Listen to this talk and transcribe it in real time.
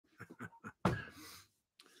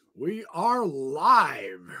We are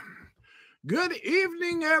live. Good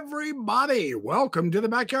evening, everybody. Welcome to the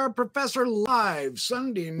Backyard Professor Live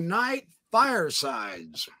Sunday Night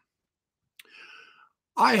Firesides.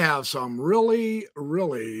 I have some really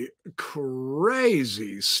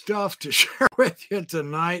crazy stuff to share with you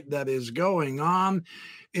tonight that is going on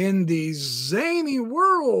in the zany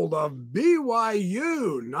world of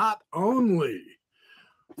BYU, not only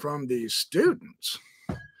from the students,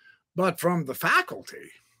 but from the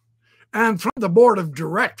faculty. And from the board of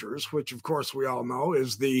directors, which of course we all know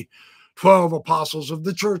is the 12 apostles of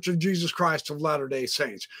the Church of Jesus Christ of Latter-day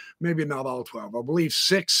Saints. Maybe not all 12. I believe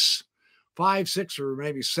 5, 6, or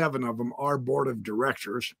maybe 7 of them are board of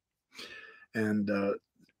directors. And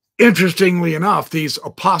interestingly enough, these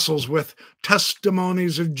apostles with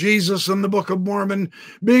testimonies of Jesus and the Book of Mormon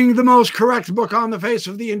being the most correct book on the face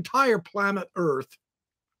of the entire planet Earth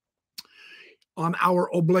on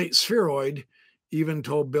our oblate spheroid, even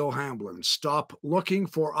told Bill Hamblin, stop looking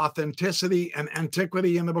for authenticity and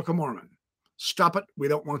antiquity in the Book of Mormon. Stop it. We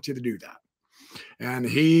don't want you to do that. And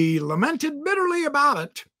he lamented bitterly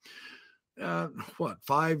about it.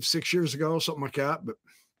 5, 6 years ago, something like that. But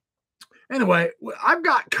anyway, I've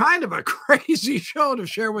got kind of a crazy show to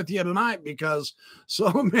share with you tonight because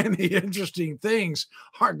so many interesting things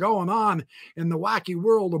are going on in the wacky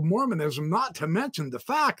world of Mormonism, not to mention the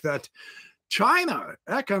fact that China,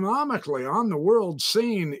 economically on the world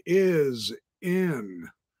scene, is in,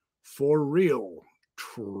 for real,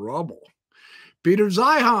 trouble. Peter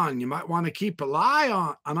Zeihan, you might want to keep an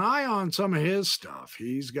eye on some of his stuff.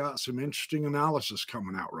 He's got some interesting analysis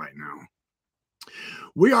coming out right now.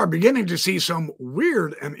 We are beginning to see some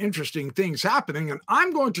weird and interesting things happening, and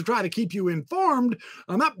I'm going to try to keep you informed,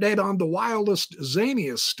 an update on the wildest,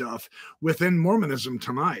 zaniest stuff within Mormonism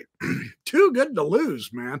tonight. Too good to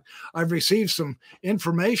lose, man. I've received some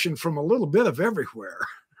information from a little bit of everywhere.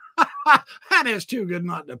 That is too good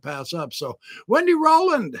not to pass up. So, Wendy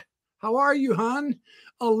Rowland, how are you, hon?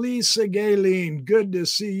 Elisa Galen, good to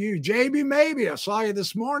see you. JB Maybe, I saw you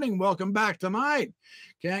this morning. Welcome back tonight.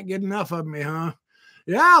 Can't get enough of me, huh?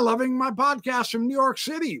 Yeah, loving my podcast from New York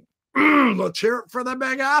City. Let's hear it for the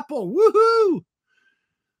Big Apple. Woohoo!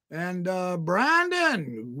 And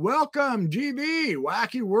Brandon, welcome. GB,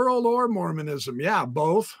 Wacky World or Mormonism. Yeah,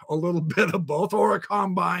 both. A little bit of both or a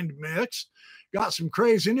combined mix. Got some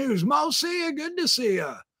crazy news. Mo, see you. Good to see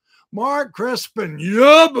you. Mark Crispin.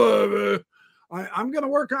 Yeah, baby. I'm going to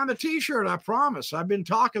work on a t-shirt, I promise. I've been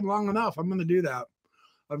talking long enough. I'm going to do that.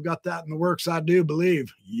 I've got that in the works, I do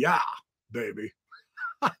believe. Yeah, baby.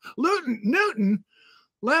 Newton,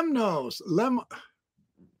 Lemos.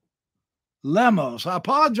 I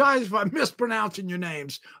apologize if I'm mispronouncing your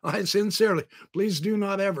names. I sincerely, please do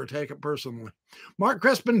not ever take it personally. Mark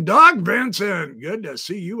Crispin, Doug Vincent. Good to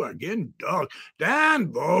see you again, Doug.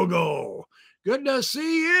 Dan Vogel. Good to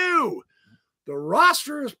see you. The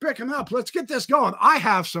roster is picking up. Let's get this going. I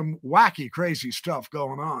have some wacky, crazy stuff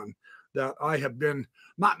going on that I have been,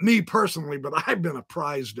 not me personally, but I've been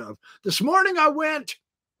apprised of. This morning I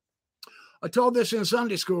told this in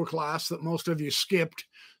Sunday school class that most of you skipped,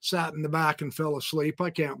 sat in the back and fell asleep. I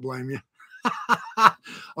can't blame you. I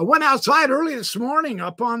went outside early this morning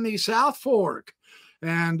up on the South Fork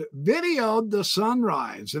and videoed the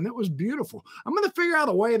sunrise, and it was beautiful. I'm going to figure out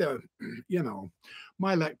a way to,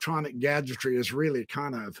 my electronic gadgetry is really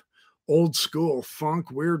kind of old school funk,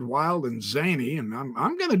 weird, wild, and zany, and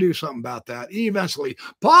I'm going to do something about that eventually.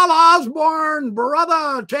 Paul Osborne,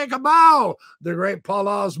 brother, take a bow. The great Paul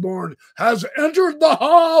Osborne has entered the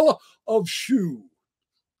Hall of Shoe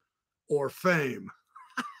or Fame.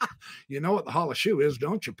 You know what the Hall of Shoe is,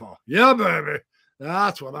 don't you, Paul? Yeah, baby.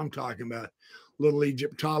 That's what I'm talking about. Little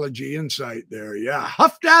Egyptology insight there. Yeah.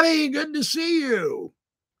 Huff Daddy, good to see you.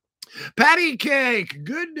 Patty Cake,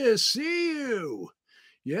 good to see you.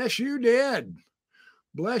 Yes, you did.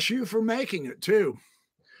 Bless you for making it, too.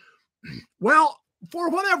 Well,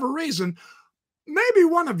 for whatever reason, maybe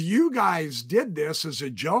one of you guys did this as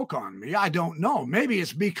a joke on me. I don't know. Maybe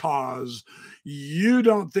it's because you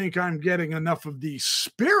don't think I'm getting enough of the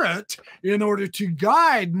Spirit in order to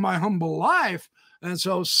guide my humble life. And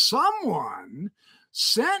so someone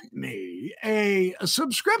sent me a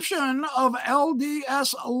subscription of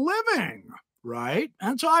LDS Living, right?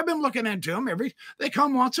 And so I've been looking into them. They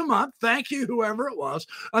come once a month. Thank you, whoever it was.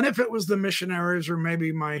 And if it was the missionaries or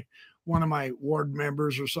maybe one of my ward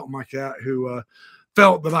members or something like that who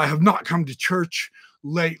felt that I have not come to church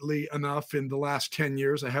lately enough in the last 10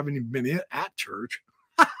 years, I haven't even been at church.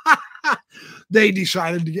 They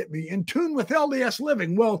decided to get me in tune with LDS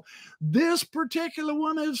Living. Well, this particular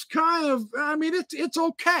one is kind of, it's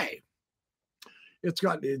okay. It's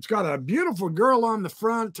got a beautiful girl on the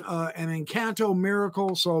front, an Encanto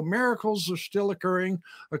miracle. So miracles are still occurring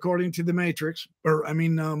according to the Matrix,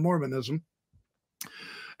 Mormonism.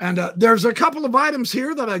 And there's a couple of items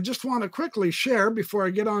here that I just want to quickly share before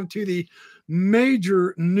I get on to the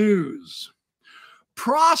major news.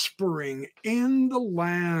 Prospering in the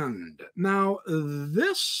land. Now,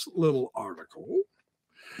 this little article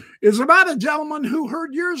is about a gentleman who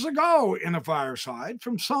heard years ago in a fireside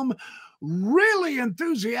from some really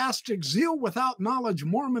enthusiastic, zeal without knowledge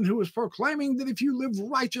Mormon who was proclaiming that if you live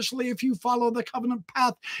righteously, if you follow the covenant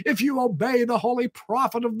path, if you obey the holy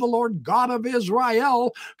prophet of the Lord God of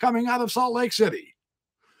Israel coming out of Salt Lake City,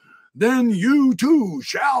 then you too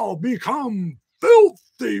shall become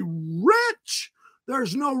filthy rich.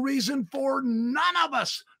 There's no reason for none of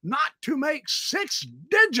us not to make 6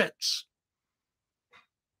 digits.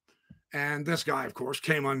 And this guy, of course,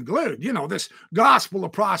 came unglued. You know, this gospel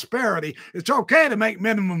of prosperity, it's okay to make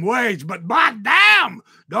minimum wage, but by damn,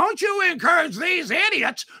 don't you encourage these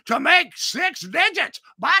idiots to make 6 digits.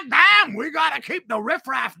 By damn, we got to keep the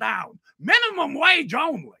riffraff down. Minimum wage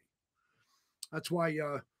only. That's why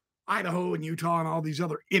Idaho and Utah and all these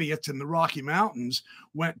other idiots in the Rocky Mountains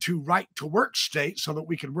went to right-to-work states so that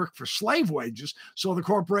we could work for slave wages so the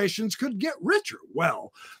corporations could get richer.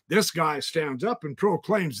 Well, this guy stands up and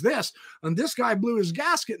proclaims this, and this guy blew his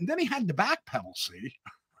gasket, and then he had to backpedal, see?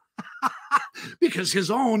 Because his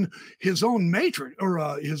own matrix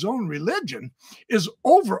or his own religion is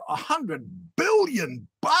over $100 billion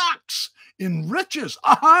in riches.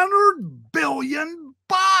 $100 billion.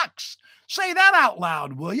 Say that out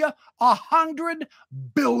loud, will you? $100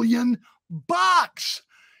 billion.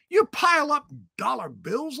 You pile up dollar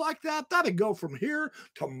bills like that, that'd go from here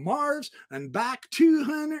to Mars and back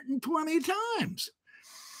 220 times.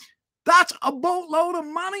 That's a boatload of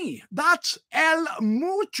money. That's el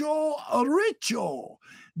mucho richo.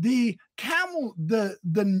 The camel, the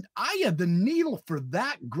needle for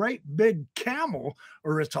that great big camel,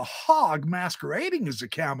 or it's a hog masquerading as a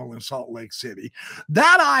camel in Salt Lake City.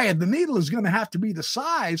 That eye of the needle is going to have to be the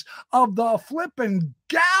size of the flipping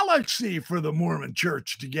galaxy for the Mormon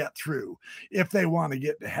church to get through if they want to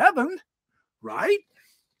get to heaven, right?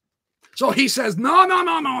 So he says, no,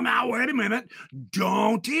 now, wait a minute.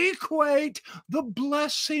 Don't equate the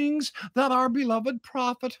blessings that our beloved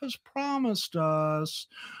prophet has promised us.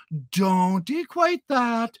 Don't equate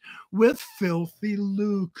that with filthy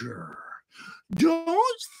lucre.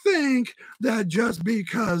 Don't think that just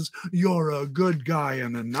because you're a good guy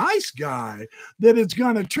and a nice guy, that it's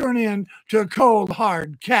going to turn into cold,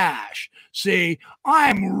 hard cash. See,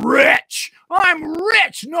 I'm rich.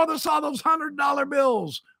 Notice all those $100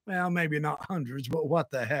 bills. Well, maybe not hundreds, but what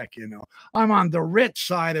the heck, you know. I'm on the rich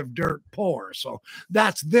side of dirt poor. So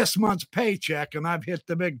that's this month's paycheck, and I've hit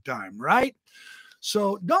the big time, right?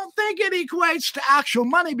 So don't think it equates to actual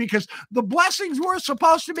money, because the blessings we're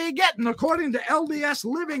supposed to be getting, according to LDS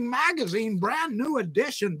Living Magazine, brand new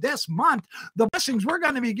edition this month, the blessings we're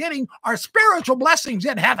going to be getting are spiritual blessings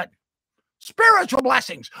in heaven. Spiritual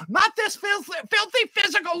blessings, not this filthy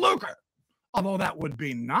physical lucre. Although that would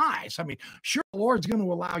be nice. I mean, sure, the Lord's going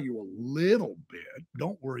to allow you a little bit.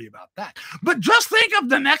 Don't worry about that. But just think of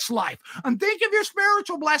the next life and think of your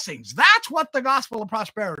spiritual blessings. That's what the gospel of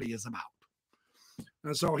prosperity is about.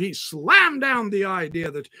 And so he slammed down the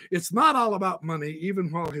idea that it's not all about money,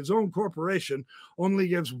 even while his own corporation only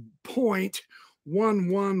gives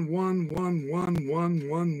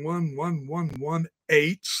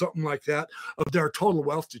 0.11111111118, something like that, of their total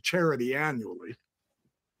wealth to charity annually.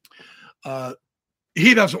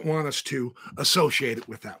 He doesn't want us to associate it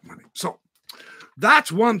with that money. So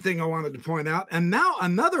that's one thing I wanted to point out. And now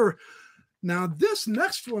this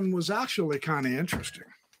next one was actually kind of interesting.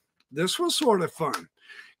 This was sort of fun.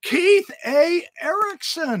 Keith A.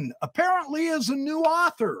 Erickson apparently is a new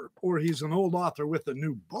author, or he's an old author with a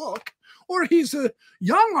new book, or he's a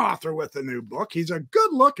young author with a new book. He's a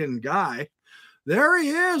good-looking guy. There he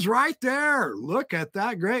is right there. Look at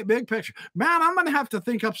that great big picture. Man, I'm going to have to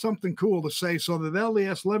think up something cool to say so that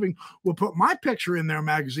LDS Living will put my picture in their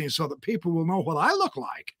magazine so that people will know what I look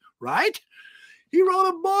like, right? He wrote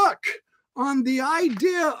a book on the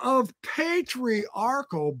idea of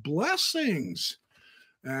patriarchal blessings.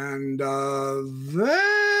 And very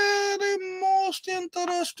most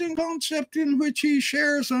interesting concept in which he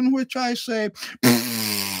shares, and which I say,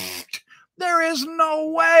 there is no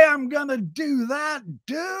way I'm going to do that,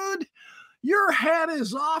 dude. Your head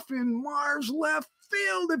is off in Mars left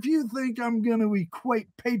field if you think I'm going to equate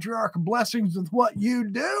patriarchal blessings with what you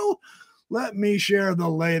do. Let me share the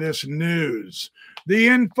latest news. The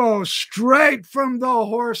info straight from the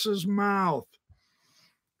horse's mouth.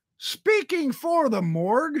 Speaking for the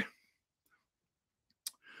morgue,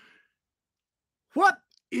 what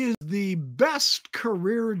is the best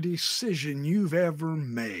career decision you've ever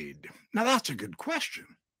made? Now, that's a good question.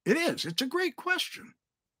 It is. It's a great question.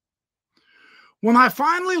 When I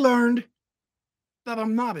finally learned that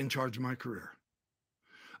I'm not in charge of my career.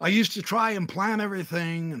 I used to try and plan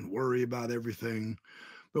everything and worry about everything.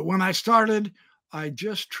 But when I started, I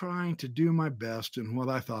just trying to do my best in what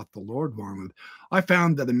I thought the Lord wanted. I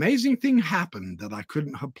found that amazing thing happened that I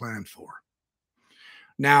couldn't have planned for.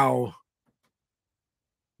 Now,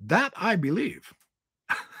 that I believe.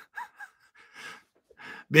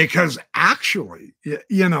 Because actually,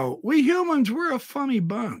 you know, we humans, we're a funny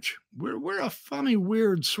bunch. We're a funny,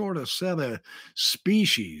 weird sort of set of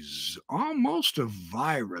species, almost a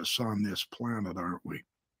virus on this planet, aren't we?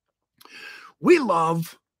 We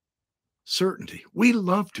love certainty. We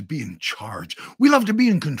love to be in charge. We love to be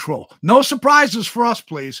in control. No surprises for us,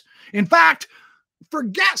 please. In fact,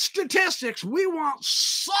 forget statistics. We want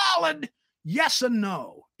solid yes and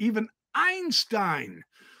no. Even Einstein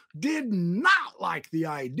did not like the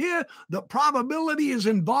idea that probability is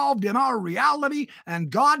involved in our reality and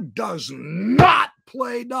God does not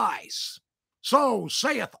play dice. So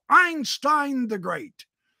saith Einstein the Great.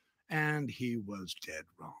 And he was dead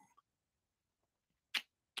wrong.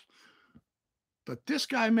 But this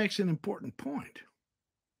guy makes an important point.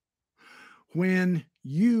 When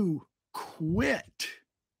you quit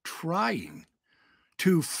trying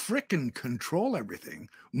to frickin' control everything,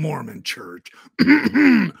 Mormon church,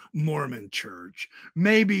 Mormon church,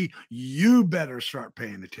 maybe you better start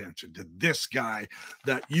paying attention to this guy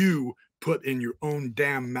that you put in your own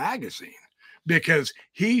damn magazine, because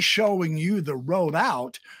he's showing you the road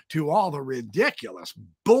out to all the ridiculous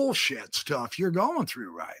bullshit stuff you're going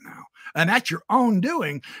through right now. And that's your own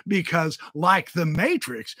doing, because like the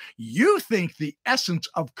Matrix, you think the essence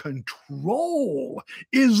of control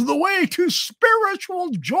is the way to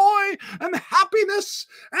spiritual joy and happiness,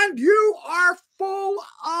 and you are full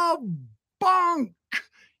of bunk.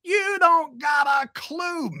 You don't got a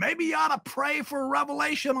clue. Maybe you ought to pray for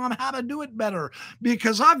revelation on how to do it better,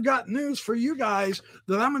 because I've got news for you guys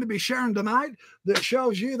that I'm going to be sharing tonight that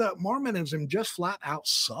shows you that Mormonism just flat out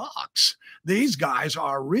sucks. These guys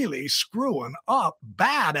are really screwing up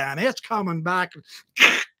bad, and it's coming back,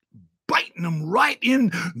 biting them right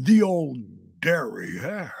in the old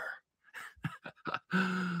derriere.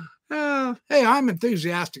 Hey, I'm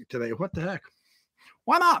enthusiastic today. What the heck?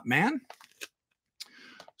 Why not, man?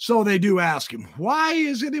 So they do ask him, why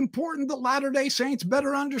is it important that Latter-day Saints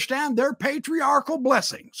better understand their patriarchal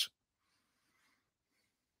blessings?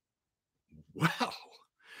 Well,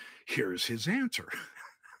 here's his answer.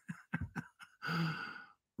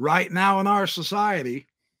 Right now in our society,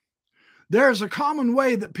 there's a common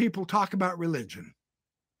way that people talk about religion.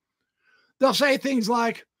 They'll say things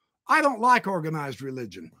like, I don't like organized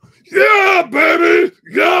religion. Yeah, baby.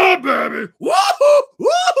 Yeah, baby. Woohoo!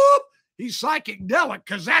 Woohoo! He's psychedelic,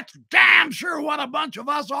 because that's damn sure what a bunch of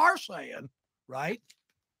us are saying, right?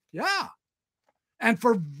 Yeah. And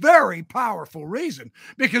for very powerful reason,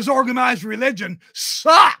 because organized religion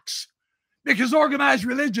sucks. Because organized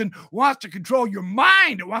religion wants to control your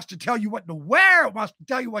mind. It wants to tell you what to wear. It wants to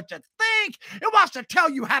tell you what to think. It wants to tell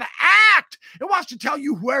you how to act. It wants to tell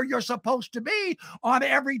you where you're supposed to be on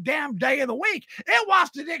every damn day of the week. It wants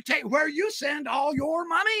to dictate where you send all your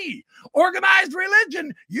money. Organized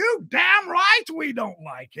religion, you damn right we don't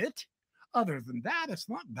like it. Other than that, it's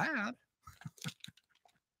not bad.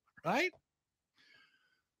 Right?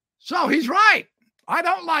 So he's right. I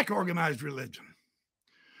don't like organized religion.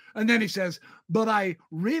 And then he says, but I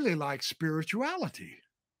really like spirituality.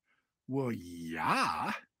 Well,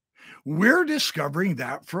 yeah, we're discovering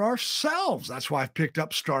that for ourselves. That's why I've picked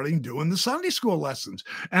up starting doing the Sunday school lessons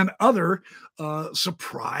and other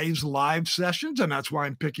surprise live sessions. And that's why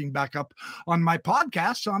I'm picking back up on my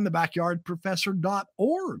podcasts on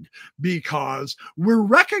thebackyardprofessor.org, because we're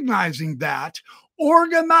recognizing that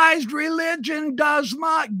organized religion does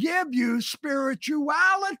not give you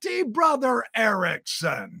spirituality, Brother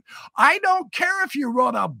Erickson. I don't care if you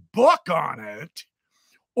wrote a book on it.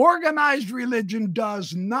 Organized religion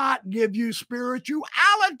does not give you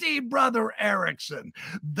spirituality, Brother Erickson.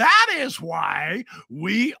 That is why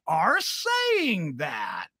we are saying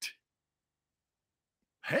that.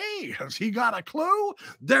 Hey, has he got a clue?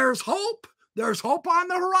 There's hope. There's hope on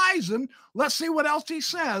the horizon. Let's see what else he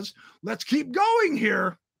says. Let's keep going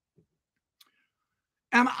here.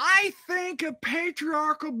 And I think a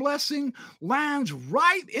patriarchal blessing lands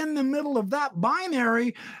right in the middle of that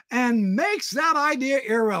binary and makes that idea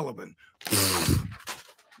irrelevant.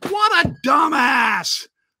 What a dumbass.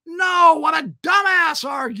 No, what a dumbass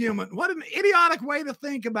argument. What an idiotic way to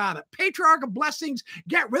think about it. Patriarch of blessings,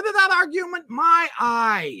 get rid of that argument. My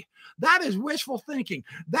eye. That is wishful thinking.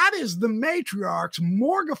 That is the matriarchs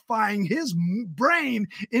mortifying his brain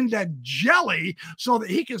into jelly so that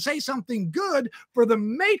he can say something good for the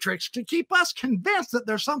matrix to keep us convinced that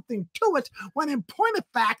there's something to it, when in point of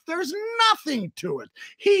fact, there's nothing to it.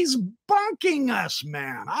 He's bunking us,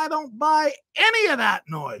 man. I don't buy any of that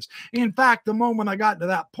noise. In fact, the moment I got to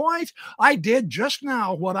that point, I did just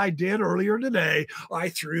now what I did earlier today. I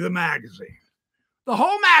threw the magazine. The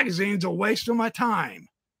whole magazine's a waste of my time,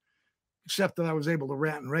 except that I was able to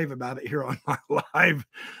rant and rave about it here on my live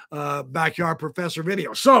Backyard Professor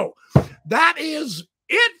video. So that is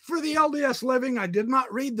it for the LDS Living. I did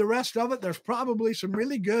not read the rest of it. There's probably some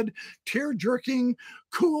really good, tear-jerking,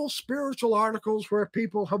 cool spiritual articles where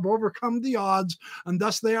people have overcome the odds, and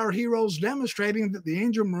thus they are heroes, demonstrating that the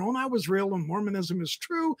angel Moroni was real and Mormonism is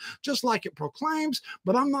true, just like it proclaims.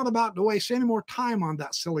 But I'm not about to waste any more time on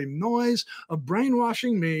that silly noise of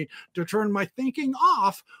brainwashing me to turn my thinking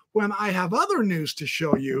off, when I have other news to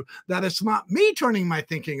show you that it's not me turning my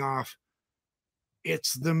thinking off.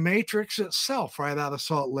 It's the Matrix itself, right out of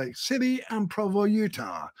Salt Lake City and Provo,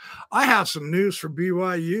 Utah. I have some news for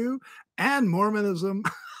BYU and Mormonism.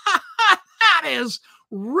 That is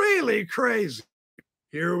really crazy.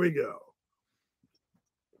 Here we go.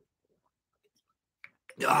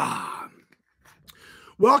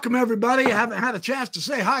 Welcome, everybody. I haven't had a chance to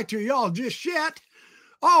say hi to y'all just yet.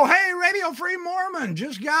 Oh, hey, Radio Free Mormon,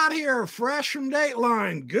 just got here, fresh from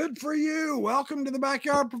Dateline. Good for you. Welcome to the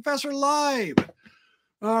Backyard Professor Live.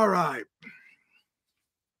 All right.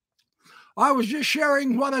 I was just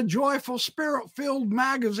sharing what a joyful, spirit-filled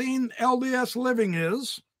magazine LDS Living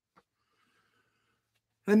is.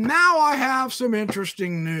 And now I have some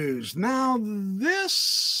interesting news. Now,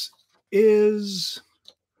 this is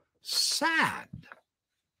sad.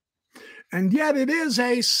 And yet it is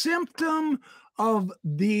a symptom of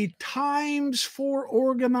the times for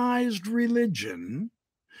organized religion,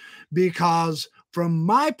 because from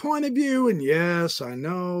my point of view, and yes, I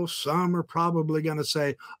know some are probably going to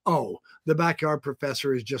say, oh, the Backyard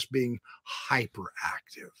Professor is just being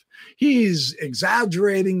hyperactive. He's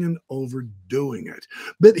exaggerating and overdoing it.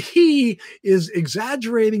 But he is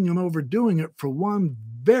exaggerating and overdoing it for one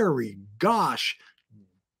very gosh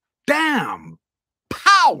damn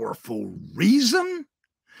powerful reason,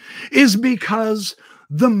 is because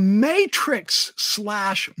the Matrix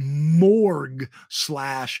 / morgue /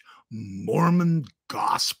 Mormon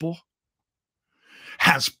gospel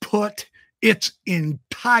has put its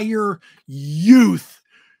entire youth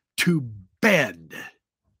to bed.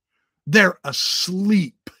 They're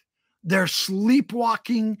asleep. They're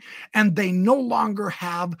sleepwalking, and they no longer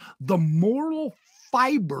have the moral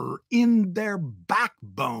fiber in their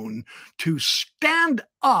backbone to stand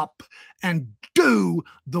up and do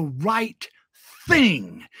the right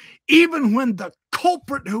thing, even when the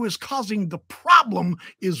culprit who is causing the problem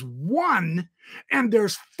is one, and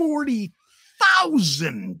there's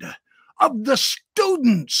 40,000 of the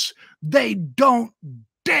students. They don't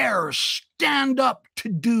dare stand up to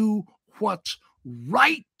do what's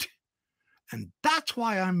right. And that's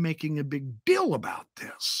why I'm making a big deal about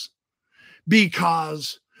this,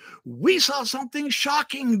 because we saw something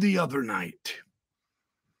shocking the other night,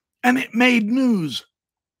 and it made news.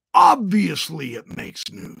 Obviously, it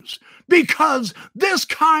makes news because this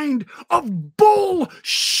kind of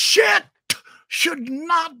bullshit should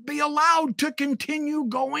not be allowed to continue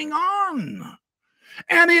going on.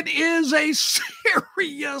 And it is a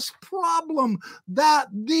serious problem that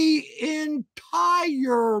the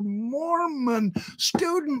entire Mormon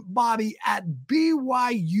student body at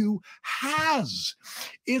BYU has.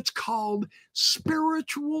 It's called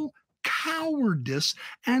spiritual cowardice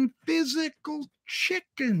and physical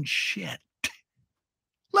chicken shit.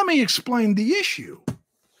 Let me explain the issue.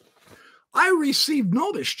 I received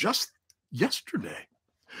notice just yesterday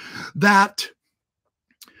that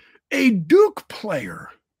a Duke player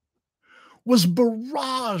was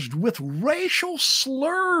barraged with racial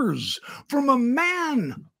slurs from a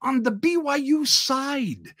man on the BYU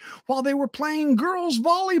side while they were playing girls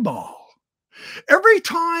volleyball. Every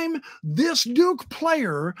time this Duke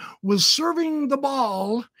player was serving the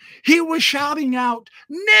ball, he was shouting out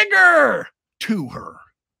 "nigger" to her.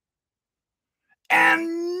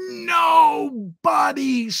 And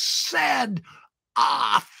nobody said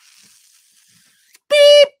a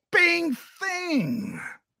beeping thing.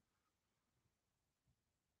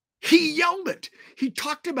 He yelled it. He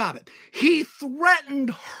talked about it. He threatened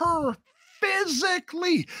her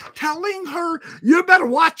physically telling her, you better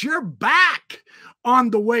watch your back on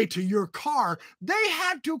the way to your car. They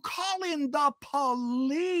had to call in the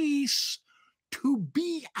police to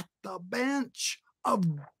be at the bench of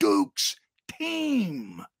Duke's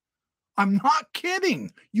team. I'm not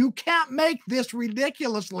kidding. You can't make this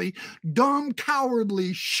ridiculously dumb,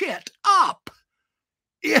 cowardly shit up.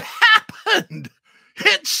 It happened.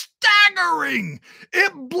 It's staggering.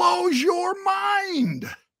 It blows your mind.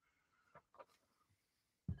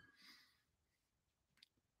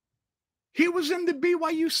 He was in the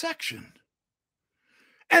BYU section,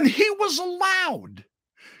 and he was allowed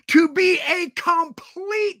to be a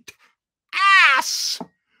complete ass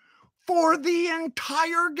for the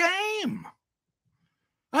entire game.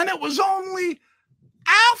 And it was only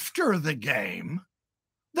after the game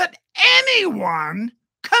that anyone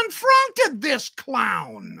confronted this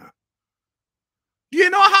clown. Do you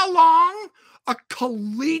know how long a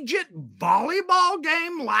collegiate volleyball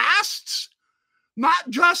game lasts? Not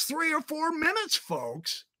just 3 or 4 minutes,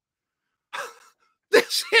 folks.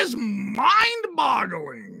 This is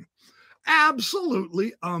mind-boggling.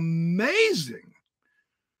 Absolutely amazing.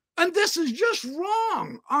 And this is just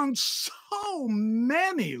wrong on so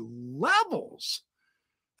many levels.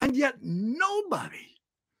 And yet nobody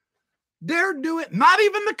dare do it. Not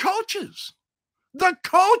even the coaches. The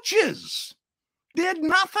coaches did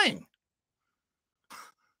nothing.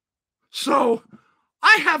 So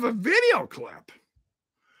I have a video clip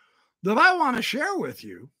that I want to share with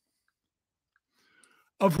you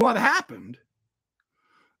of what happened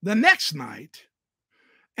the next night.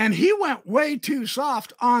 And he went way too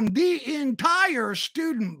soft on the entire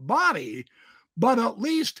student body, but at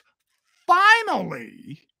least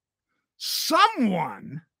finally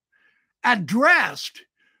someone addressed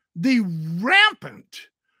the rampant,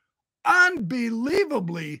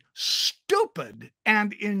 unbelievably stupid,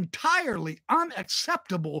 and entirely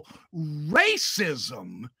unacceptable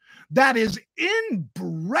racism that is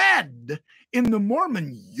inbred in the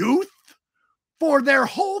Mormon youth for their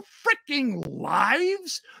whole freaking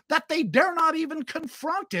lives, that they dare not even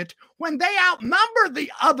confront it when they outnumber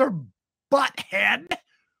the other butthead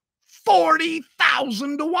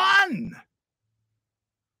 40,000 to 1.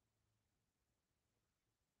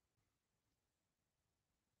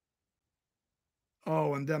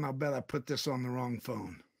 Oh, and then I'll bet I put this on the wrong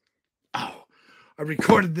phone. Oh, I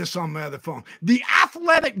recorded this on my other phone. The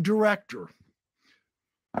athletic director.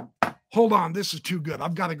 Hold on, this is too good.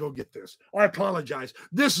 I've got to go get this. I apologize.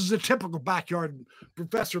 This is a typical backyard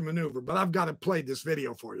professor maneuver, but I've got to play this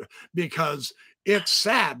video for you because it's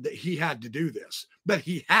sad that he had to do this, but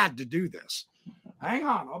he had to do this. Hang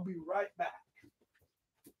on, I'll be right back.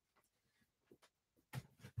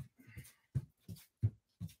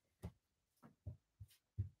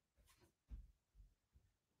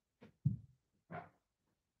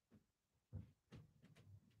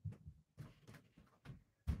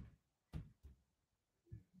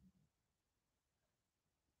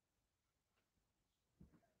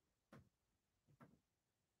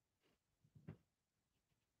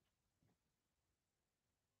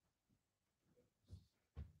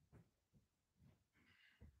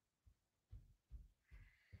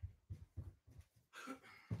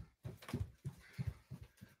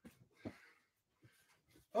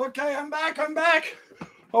 Okay, I'm back.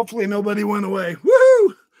 Hopefully nobody went away.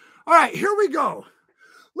 Woohoo! All right, here we go.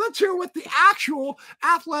 Let's hear what the actual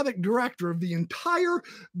athletic director of the entire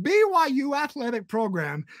BYU athletic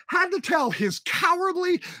program had to tell his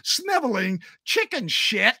cowardly, sniveling, chicken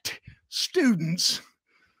shit students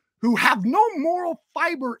who have no moral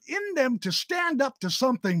fiber in them to stand up to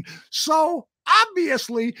something so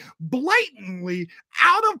obviously, blatantly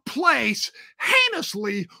out of place,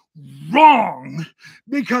 heinously wrong,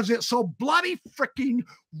 because it's so bloody freaking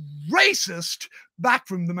racist back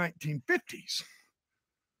from the 1950s.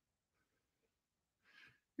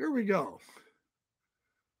 Here we go.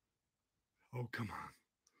 Oh, come on.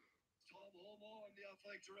 Tom Homo, I'm the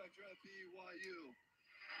athletic director at BYU.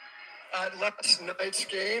 At last night's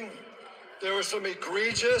game, there were some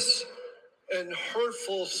egregious and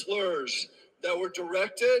hurtful slurs that were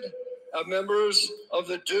directed at members of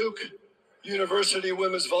the Duke University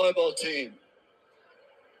women's volleyball team.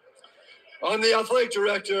 I'm the athletic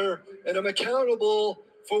director, and I'm accountable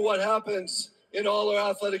for what happens in all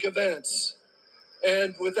our athletic events.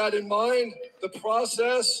 And with that in mind, the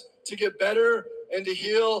process to get better and to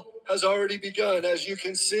heal has already begun, as you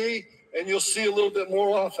can see, and you'll see a little bit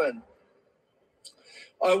more often.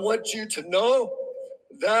 I want you to know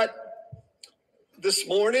that this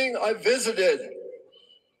morning I visited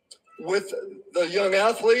with the young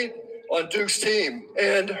athlete on Duke's team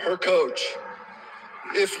and her coach.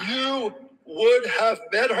 If you would have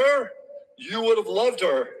met her, you would have loved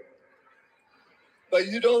her. But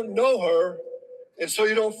you don't know her, and so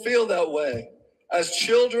you don't feel that way. As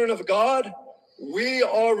children of God, we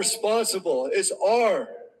are responsible. It's our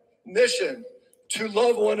mission to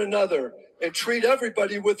love one another and treat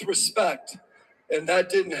everybody with respect. And that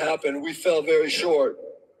didn't happen. We fell very short.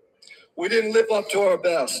 We didn't live up to our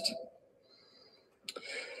best.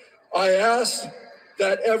 I ask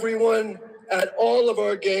that everyone at all of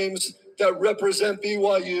our games that represent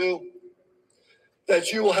BYU,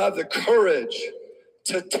 that you will have the courage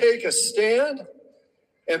to take a stand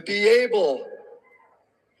and be able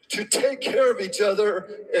to take care of each other,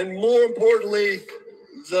 and more importantly,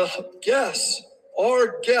 the guests,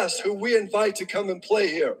 our guests who we invite to come and play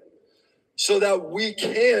here, so that we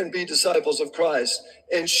can be disciples of Christ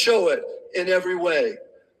and show it in every way.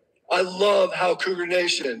 I love how Cougar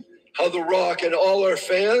Nation, how The Rock, and all our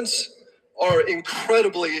fans are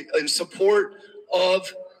incredibly in support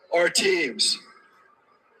of our teams.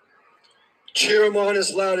 Cheer them on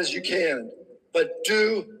as loud as you can, but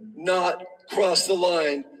do not cross the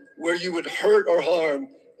line where you would hurt or harm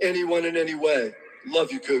anyone in any way.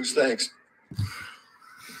 Love you, Cougs. Thanks.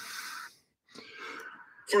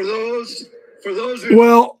 For those who...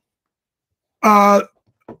 Well,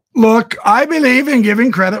 look, I believe in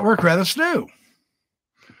giving credit where credit's due.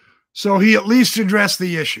 So he at least addressed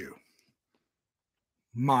the issue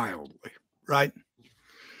mildly, right?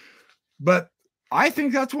 But I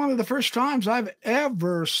think that's one of the first times I've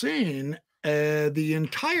ever seen the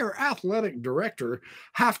entire athletic director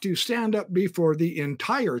have to stand up before the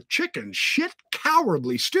entire chicken shit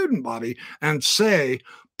cowardly student body and say,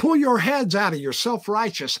 pull your heads out of your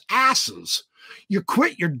self-righteous asses. You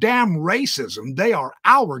quit your damn racism. They are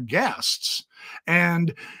our guests.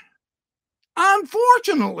 And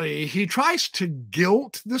unfortunately, he tries to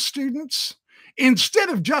guilt the students instead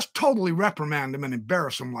of just totally reprimand them and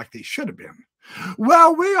embarrass them like they should have been.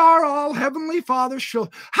 Well, we are all Heavenly Father's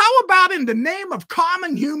children. How about in the name of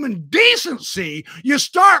common human decency, you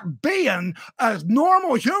start being a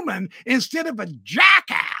normal human instead of a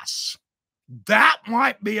jackass? That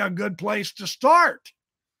might be a good place to start.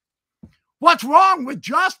 What's wrong with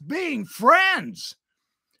just being friends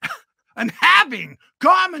and having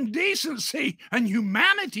common decency and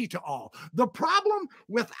humanity to all? The problem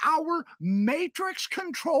with our matrix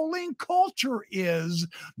controlling culture is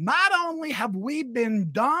not only have we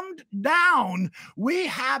been dumbed down, we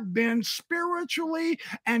have been spiritually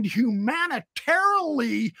and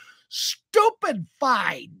humanitarily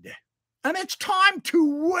stupidified. And it's time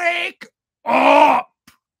to wake up.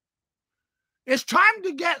 It's time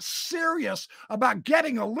to get serious about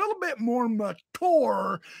getting a little bit more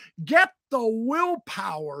mature, get the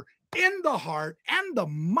willpower in the heart and the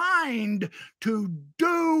mind to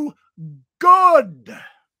do good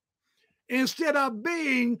instead of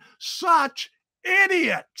being such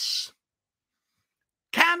idiots.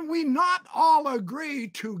 Can we not all agree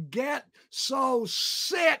to get so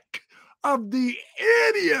sick of the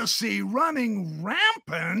idiocy running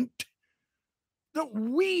rampant that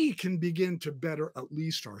we can begin to better at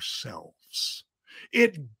least ourselves?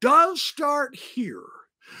 It does start here.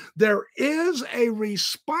 There is a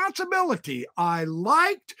responsibility. I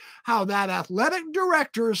liked how that athletic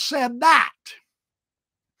director said that.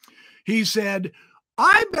 He said,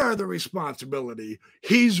 I bear the responsibility.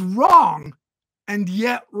 He's wrong and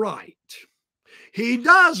yet right. He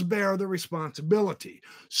does bear the responsibility.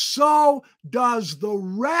 So does the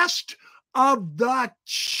rest of the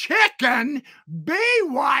chicken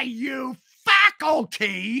BYU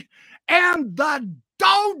faculty and the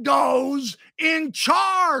dodos in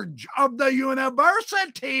charge of the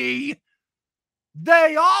university.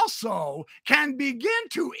 They also can begin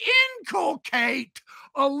to inculcate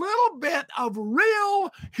a little bit of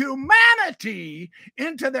real humanity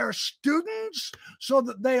into their students so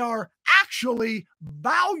that they are actually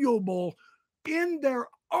valuable in their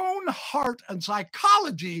own heart and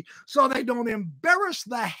psychology, so they don't embarrass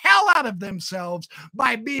the hell out of themselves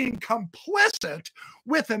by being complicit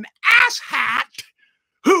with an asshat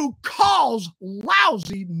who calls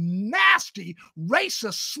lousy, nasty,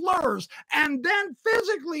 racist slurs and then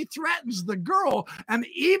physically threatens the girl. And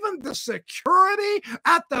even the security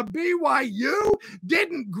at the BYU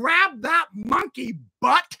didn't grab that monkey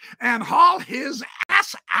butt and haul his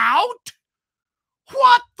ass out.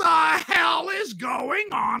 What the hell is going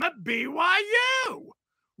on at BYU?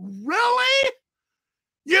 Really?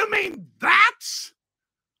 You mean that's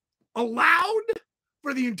allowed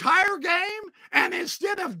for the entire game? And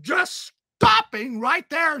instead of just stopping right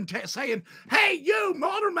there and saying, hey, you,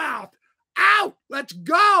 Motormouth, out, let's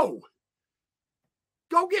go.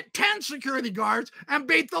 go get 10 security guards and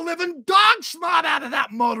beat the living dog snot out of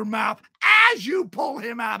that motor mouth as you pull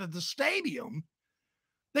him out of the stadium.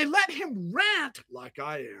 They let him rant, like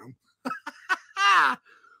I am,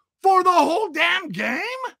 for the whole damn game.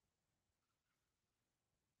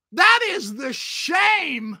 That is the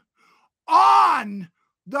shame on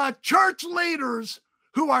the church leaders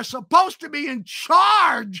who are supposed to be in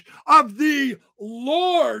charge of the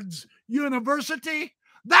Lord's university.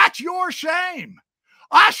 That's your shame.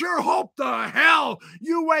 I sure hope the hell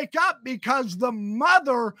you wake up, because the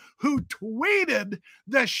mother who tweeted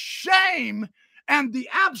the shame and the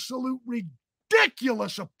absolute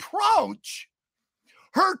ridiculous approach,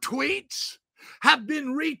 her tweets have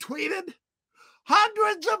been retweeted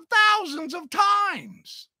hundreds of thousands of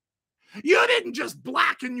times. You didn't just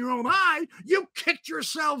blacken your own eye, you kicked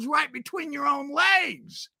yourselves right between your own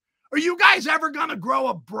legs. Are you guys ever going to grow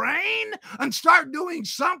a brain and start doing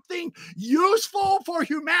something useful for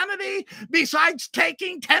humanity besides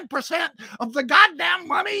taking 10% of the goddamn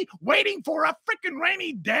money waiting for a freaking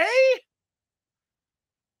rainy day?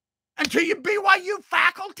 And to you BYU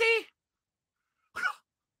faculty?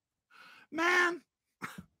 Man,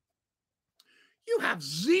 you have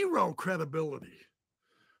zero credibility.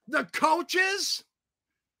 The coaches?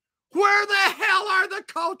 Where the hell are the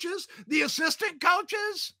coaches? The assistant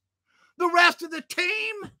coaches? The rest of the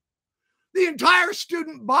team? The entire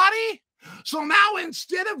student body? So now,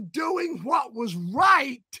 instead of doing what was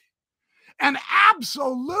right and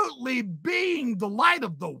absolutely being the light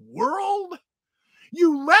of the world,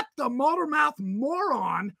 you let the motor-mouth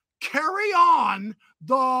moron carry on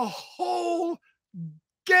the whole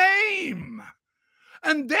game.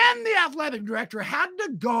 And then the athletic director had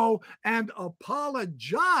to go and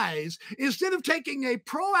apologize instead of taking a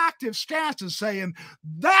proactive stance and saying,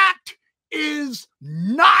 that is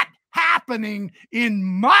not happening in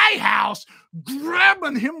my house,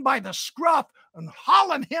 grabbing him by the scruff and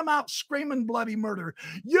hauling him out screaming bloody murder.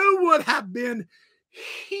 You would have been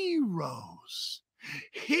heroes.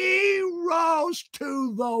 Heroes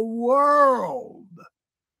to the world.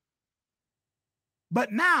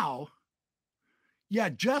 But now, yeah,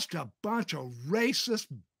 just a bunch of racist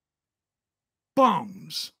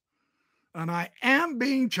bums. And I am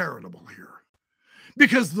being charitable here,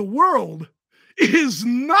 because the world is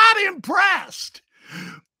not impressed.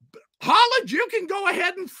 College, you can go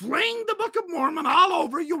ahead and fling the Book of Mormon all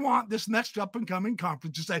over you want this next up and coming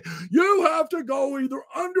conference and say, you have to go either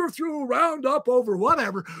under, through, round, up, over,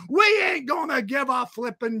 whatever. We ain't going to give a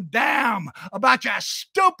flipping damn about your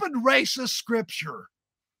stupid racist scripture.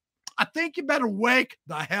 I think you better wake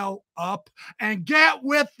the hell up and get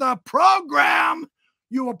with the program,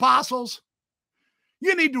 you apostles.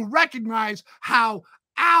 You need to recognize how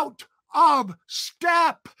out of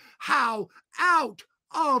step, how out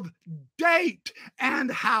of date,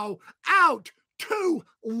 and how out to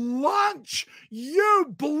lunch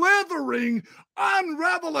you blithering,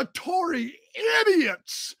 unrevelatory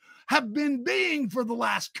idiots have been being for the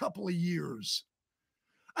last couple of years.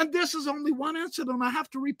 And this is only one incident I have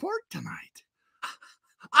to report tonight.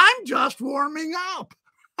 I'm just warming up.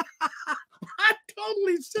 I'm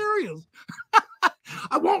totally serious.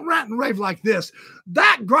 I won't rant and rave like this.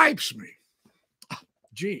 That gripes me.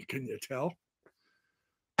 Gee, can you tell?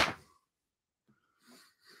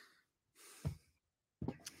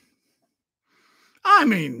 I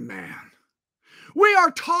mean, man, we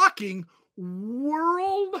are talking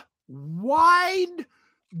worldwide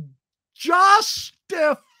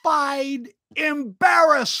justified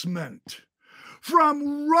embarrassment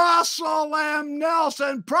from Russell M.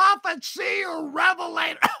 Nelson, prophet, seer,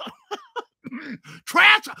 revelator,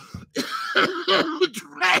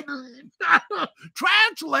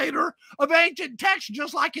 translator of ancient texts,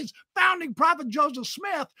 just like his founding prophet Joseph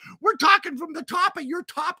Smith. We're talking from the top of your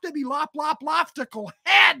top-to-be-loftical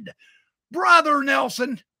head, Brother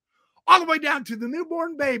Nelson, all the way down to the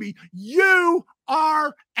newborn baby. You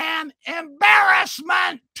are an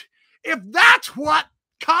embarrassment. If that's what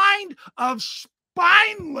kind of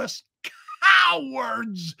spineless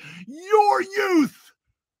cowards your youth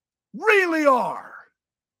really are,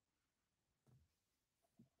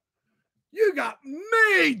 you got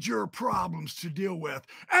major problems to deal with.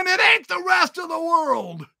 And it ain't the rest of the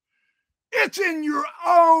world. It's in your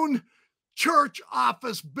own church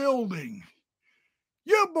office building.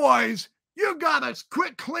 You boys, you gotta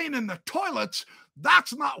quit cleaning the toilets.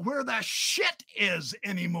 That's not where the shit is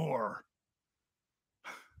anymore.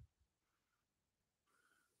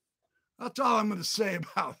 That's all I'm going to say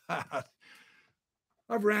about that.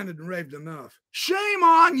 I've ranted and raved enough. Shame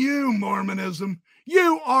on you, Mormonism.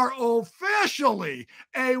 You are officially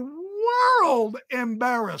a world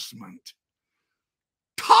embarrassment.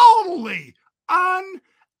 totally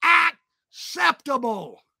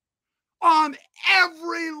unacceptable. On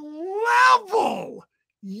every level,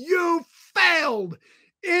 you failed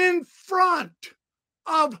in front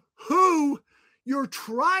of who you're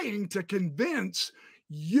trying to convince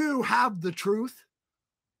you have the truth,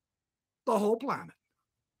 the whole planet.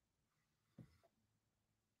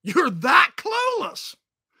 You're that clueless.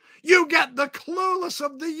 You get the Clueless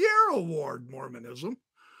of the Year award, Mormonism.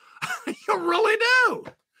 You really do.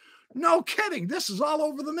 No kidding. This is all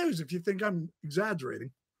over the news if you think I'm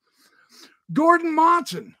exaggerating. Gordon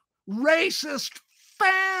Monson, racist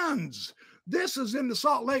fans. This is in the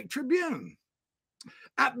Salt Lake Tribune.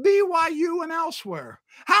 At BYU and elsewhere.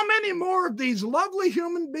 How many more of these lovely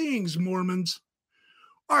human beings, Mormons,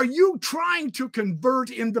 are you trying to convert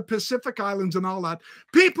in the Pacific Islands and all that?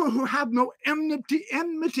 People who have no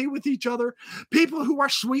enmity with each other, people who are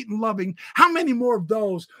sweet and loving. How many more of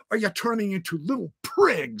those are you turning into little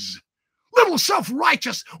prigs, little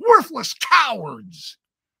self-righteous, worthless cowards?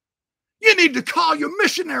 You need to call your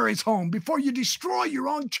missionaries home before you destroy your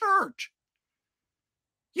own church.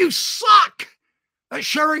 You suck at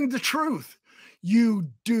sharing the truth.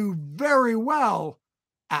 You do very well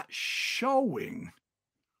at showing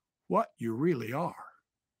what you really are.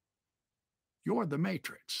 You're the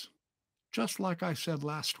Matrix, just like I said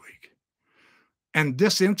last week. And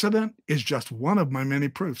this incident is just one of my many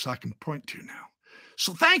proofs I can point to now.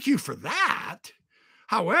 So thank you for that.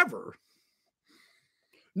 However,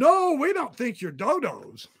 no, we don't think you're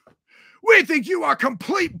dodos. We think you are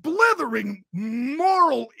complete blithering,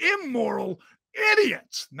 moral, immoral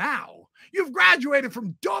idiots. Now, you've graduated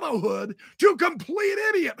from dodohood to complete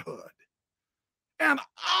idiothood. And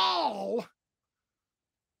all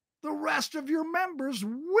the rest of your members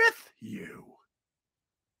with you.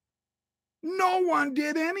 No one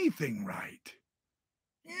did anything right.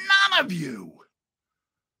 None of you.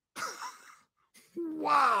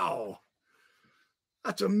 Wow.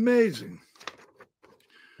 That's amazing.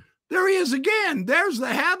 There he is again. There's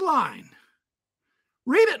the headline.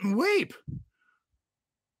 Read it and weep.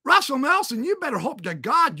 Russell Nelson, you better hope to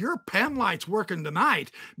God your pen light's working tonight,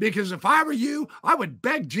 because if I were you, I would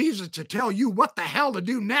beg Jesus to tell you what the hell to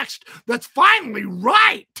do next that's finally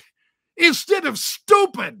right instead of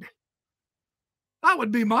stupid. That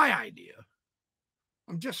would be my idea.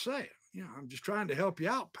 I'm just saying. I'm just trying to help you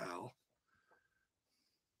out, pal.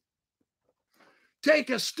 Take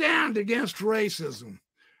a stand against racism.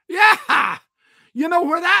 Yeah, you know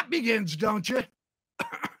where that begins, don't you?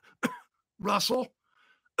 Russell.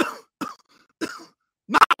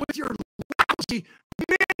 Not with your lousy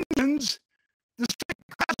minions, the state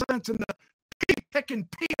presidents and the pea-picking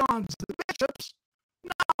peons, the bishops.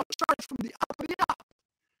 No, it starts from the uppity up.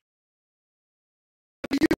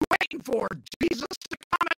 What are you waiting for? Jesus to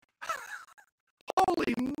come?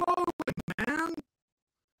 Holy moly, man.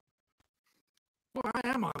 Well, I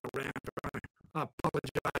am on a rant. I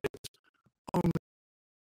apologize. Only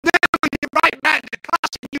then we get right back to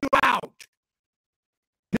cussing you out.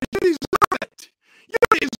 You deserve it. You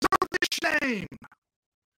deserve the shame.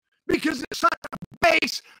 Because it's such a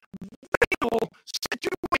base, venal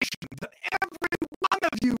situation that every one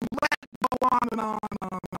of you let go on and on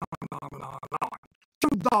and on and on and on and on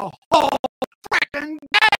through the whole frickin'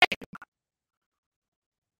 game.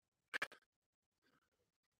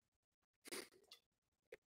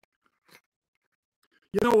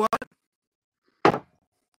 You know what?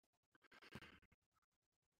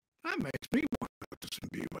 That makes me want to go to some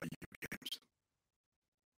BYU games.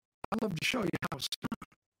 I'd love to show you how it's done.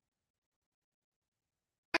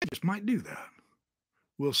 I just might do that.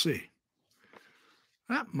 We'll see.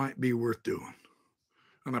 That might be worth doing.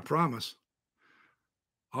 And I promise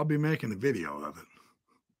I'll be making a video of it.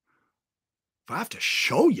 If I have to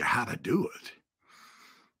show you how to do it,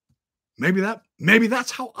 maybe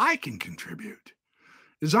that's how I can contribute.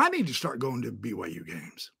 Is I need to start going to BYU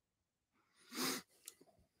games.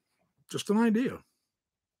 Just an idea.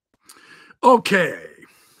 Okay.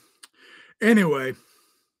 Anyway.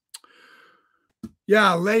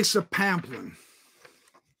 Yeah, Lisa Pamplin,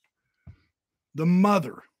 the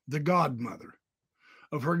mother, the godmother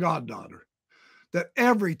of her goddaughter, that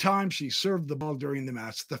every time she served the ball during the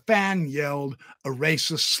match, the fan yelled a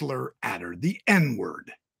racist slur at her, the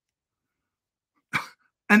N-word.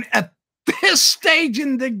 And at this stage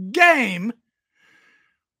in the game,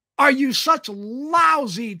 are you such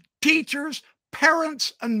lousy teachers,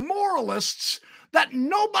 parents, and moralists that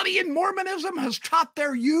nobody in Mormonism has taught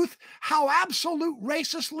their youth how absolute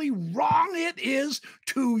racistly wrong it is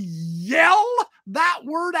to yell that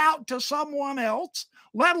word out to someone else,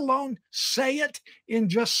 let alone say it in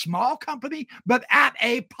just small company, but at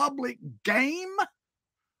a public game?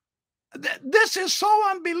 This is so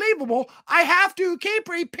unbelievable. I have to keep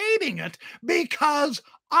repeating it because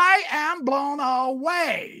I am blown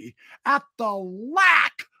away at the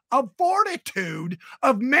lack of fortitude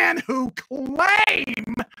of men who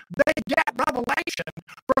claim they get revelation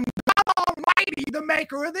from God Almighty, the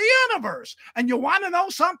maker of the universe. And you want to know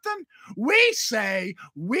something? We say,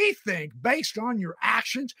 we think based on your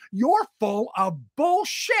actions, you're full of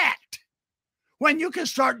bullshit. When you can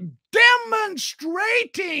start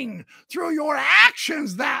demonstrating through your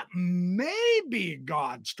actions that maybe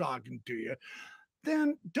God's talking to you,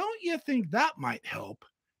 then don't you think that might help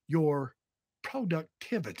your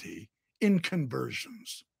productivity in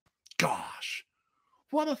conversions? Gosh,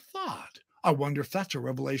 what a thought. I wonder if that's a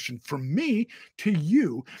revelation from me to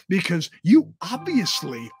you, because you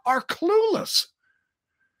obviously are clueless.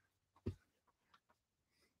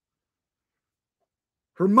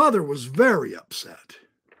 Her mother was very upset.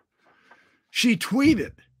 She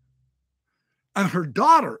tweeted, and her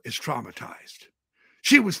daughter is traumatized.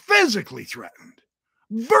 She was physically threatened,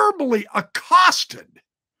 verbally accosted.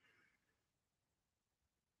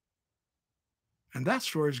 And that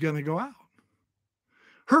story is going to go out.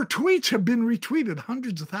 Her tweets have been retweeted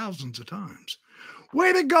hundreds of thousands of times.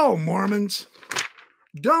 Way to go, Mormons.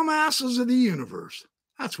 Dumbasses of the universe.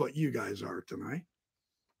 That's what you guys are tonight.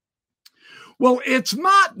 Well, it's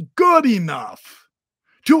not good enough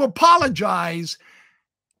to apologize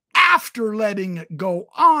after letting it go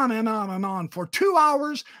on and on and on for 2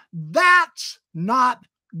 hours. That's not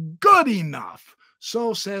good enough.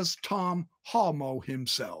 So says Tom Hmmm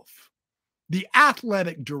himself, the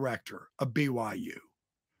athletic director of BYU.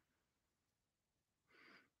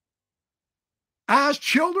 As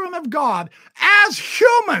children of God, as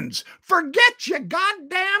humans, forget your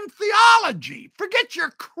goddamn theology. Forget your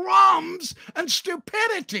crumbs and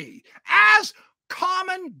stupidity. As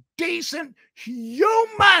common, decent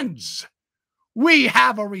humans, we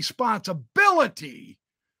have a responsibility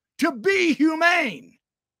to be humane.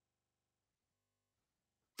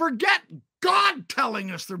 Forget God telling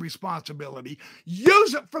us the responsibility.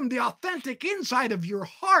 Use it from the authentic inside of your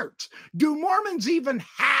heart. Do Mormons even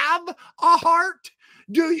have a heart?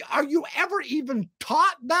 Are you ever even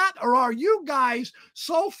taught that? Or are you guys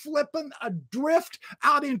so flippant adrift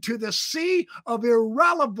out into the sea of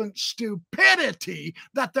irrelevant stupidity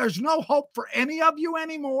that there's no hope for any of you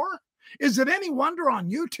anymore? Is it any wonder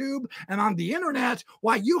on YouTube and on the internet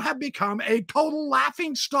why you have become a total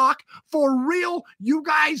laughing stock? For real, you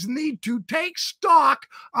guys need to take stock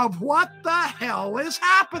of what the hell is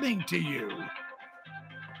happening to you.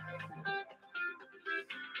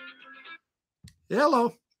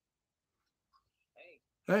 Hello.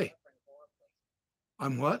 Hey.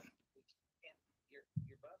 I'm what?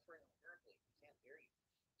 You're buffering apparently. We can't hear you.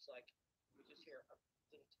 It's like we just hear a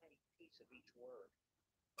little tiny piece of each word.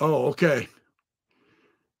 Oh, okay.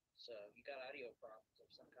 So you got audio problems of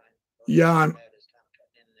some kind. Yeah,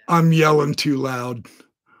 I'm yelling too loud.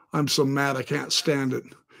 I'm so mad I can't stand it.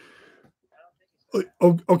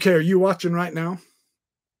 Okay, are you watching right now?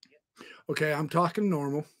 Okay, I'm talking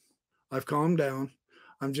normal. I've calmed down.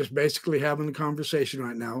 I'm just basically having a conversation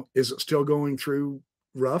right now. Is it still going through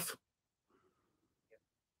rough?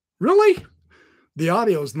 Really? The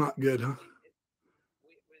audio is not good, huh?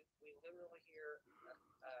 We literally hear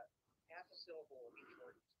half a syllable of each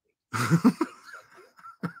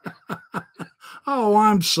word. Oh,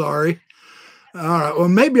 I'm sorry. All right. Well,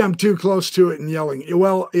 maybe I'm too close to it and yelling.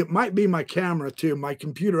 Well, it might be my camera too. My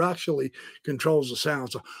computer actually controls the sound.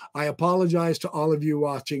 So I apologize to all of you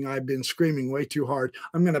watching. I've been screaming way too hard.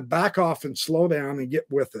 I'm going to back off and slow down and get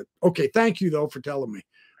with it. Okay. Thank you, though, for telling me.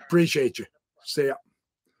 Appreciate you. See ya.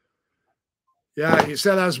 Yeah, you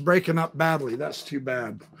said I was breaking up badly. That's too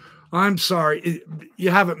bad. I'm sorry. You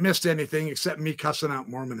haven't missed anything except me cussing out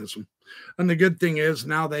Mormonism. And the good thing is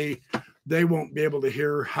now they won't be able to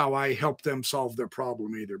hear how I help them solve their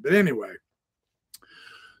problem either. But anyway,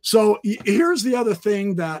 so here's the other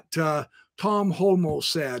thing that Tom Hmmm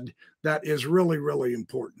said that is really, really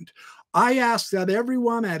important. I ask that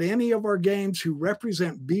everyone at any of our games who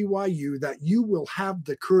represent BYU, that you will have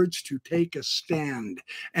the courage to take a stand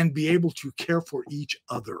and be able to care for each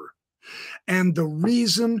other. And the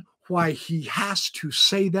reason why he has to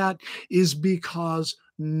say that is because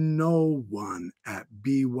no one at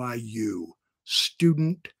BYU,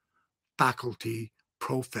 student, faculty,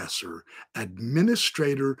 professor,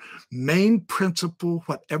 administrator, main principal,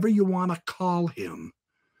 whatever you want to call him,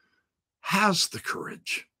 has the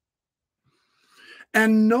courage.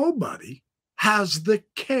 And nobody has the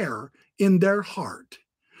care in their heart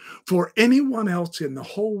for anyone else in the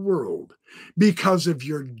whole world because of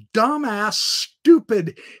your dumbass,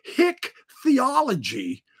 stupid hick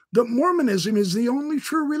theology that Mormonism is the only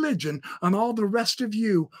true religion, and all the rest of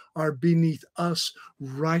you are beneath us,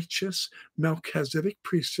 righteous Melchizedek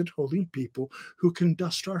priesthood holding people who can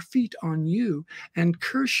dust our feet on you and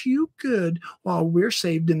curse you good while we're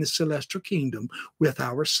saved in the celestial kingdom with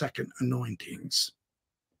our second anointings.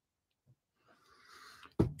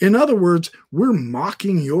 In other words, we're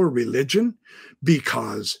mocking your religion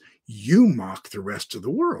because you mock the rest of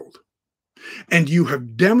the world. And you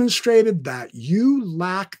have demonstrated that you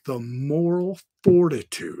lack the moral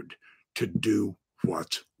fortitude to do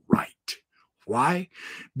what's right. Why?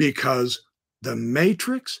 Because the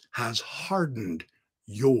matrix has hardened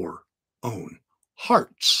your own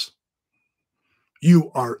hearts.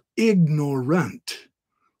 You are ignorant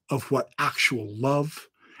of what actual love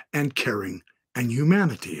and caring and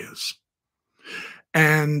humanity is.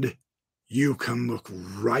 And you can look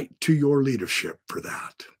right to your leadership for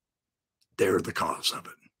that. They're the cause of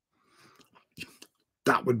it.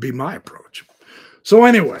 That would be my approach. So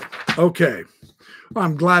anyway, okay.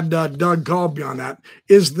 I'm glad Doug called me on that.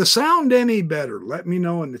 Is the sound any better? Let me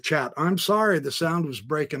know in the chat. I'm sorry the sound was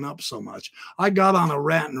breaking up so much. I got on a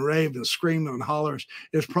rant and rave and screaming and hollering.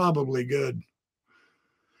 It's probably good.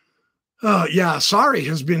 Yeah, sorry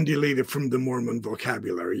has been deleted from the Mormon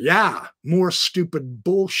vocabulary. Yeah, more stupid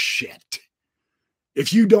bullshit.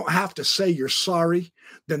 If you don't have to say you're sorry,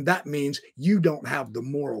 then that means you don't have the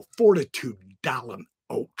moral fortitude, Dallin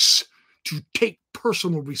Oaks, to take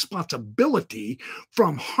personal responsibility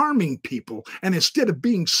from harming people. And instead of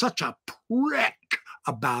being such a prick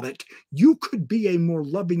about it, you could be a more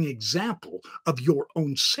loving example of your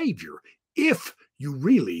own Savior if you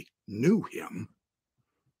really knew him.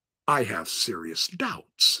 I have serious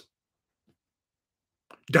doubts.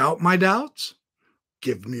 Doubt my doubts?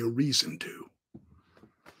 Give me a reason to.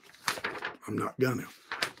 I'm not gonna.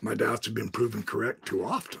 My doubts have been proven correct too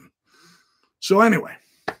often. So anyway,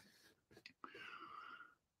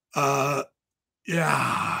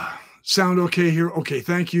 yeah, sound okay here? Okay,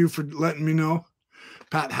 thank you for letting me know.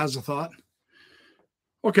 Pat has a thought.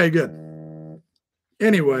 Okay, good.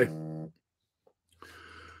 Anyway,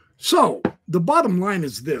 so the bottom line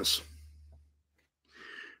is this.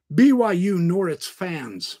 BYU nor its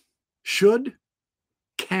fans should,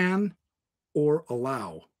 can, or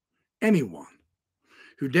allow anyone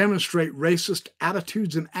who demonstrate racist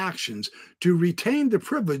attitudes and actions to retain the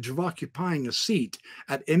privilege of occupying a seat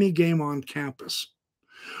at any game on campus.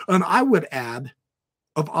 And I would add,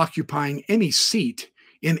 of occupying any seat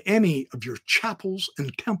in any of your chapels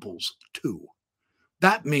and temples too.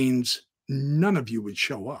 That means none of you would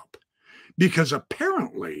show up, because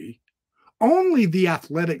apparently only the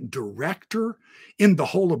athletic director in the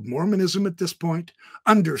whole of Mormonism at this point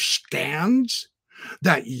understands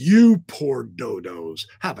that you poor dodos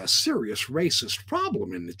have a serious racist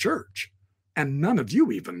problem in the church, and none of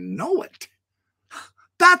you even know it.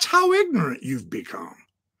 That's how ignorant you've become.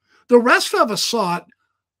 The rest of us saw it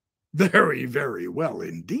very, very well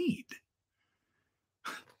indeed.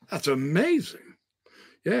 That's amazing.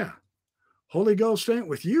 Yeah. Holy Ghost ain't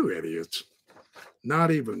with you, idiots.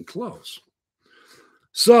 Not even close.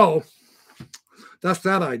 So that's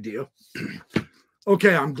that idea.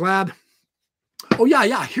 Okay, I'm glad. Oh,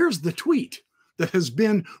 yeah. Here's the tweet that has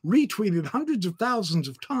been retweeted hundreds of thousands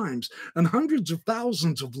of times and hundreds of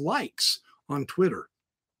thousands of likes on Twitter.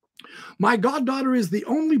 My goddaughter is the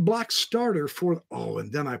only black starter for,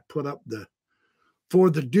 and then I put up for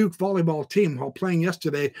the Duke volleyball team while playing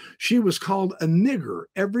yesterday. She was called a nigger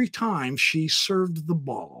every time she served the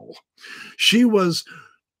ball. She was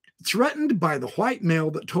threatened by the white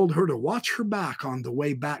male that told her to watch her back on the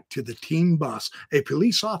way back to the team bus. A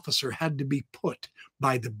police officer had to be put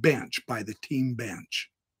by the bench, by the team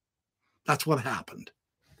bench. That's what happened.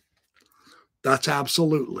 That's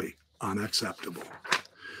absolutely unacceptable.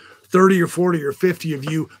 30 or 40 or 50 of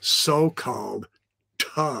you so-called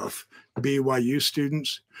tough BYU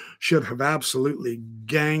students should have absolutely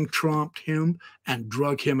gang-tromped him and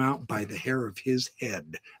drug him out by the hair of his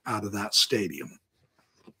head out of that stadium.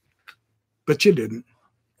 But you didn't.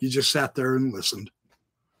 You just sat there and listened.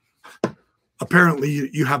 Apparently,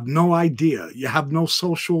 you have no idea. You have no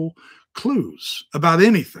social clues about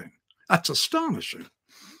anything. That's astonishing.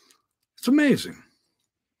 It's amazing.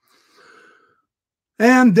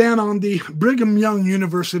 And then on the Brigham Young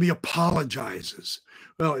University apologizes.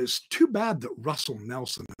 Well, it's too bad that Russell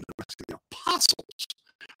Nelson and the rest of the apostles,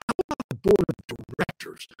 how about the board of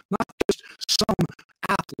directors, not just some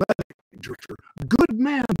athletic director, good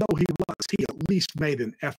man though he was, he at least made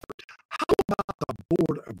an effort. How about the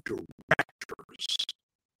board of directors?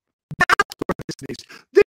 That's what this needs.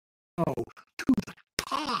 They go to the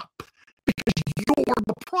top because you're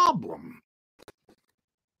the problem.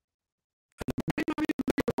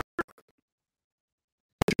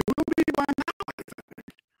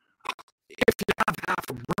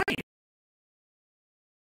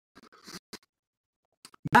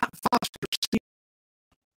 That fosters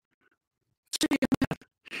CNN.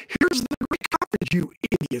 Here's the great coverage you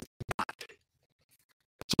idiots got.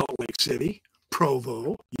 Salt Lake City,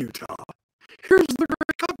 Provo, Utah. Here's the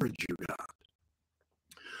great coverage you got.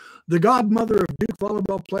 The godmother of Duke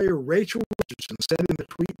volleyball player Rachel Richardson said in a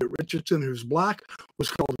tweet that Richardson, who's black,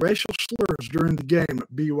 was called racial slurs during the game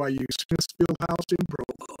at BYU Smithfield House in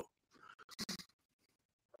Provo.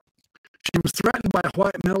 She was threatened by a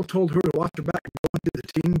white male, told her to watch her back and go into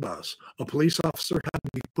the team bus. A police officer had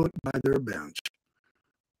to be put by their bench.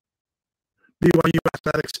 BYU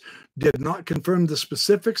Athletics did not confirm the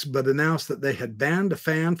specifics, but announced that they had banned a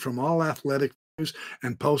fan from all athletic news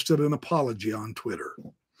and posted an apology on Twitter.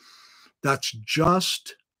 That's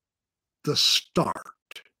just the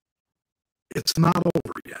start. It's not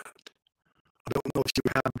over yet. I don't know if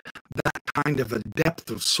you have that kind of a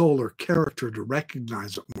depth of soul or character to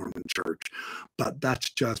recognize at Mormon Church, but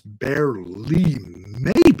that's just barely,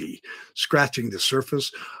 maybe, scratching the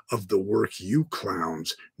surface of the work you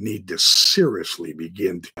clowns need to seriously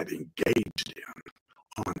begin to get engaged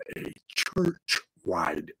in on a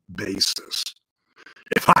church-wide basis.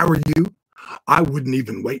 If I were you, I wouldn't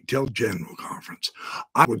even wait till General Conference.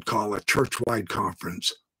 I would call a church-wide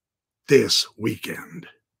conference this weekend.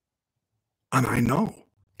 And I know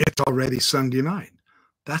it's already Sunday night.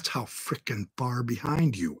 That's how frickin' far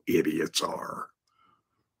behind you idiots are.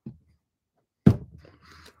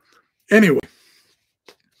 Anyway,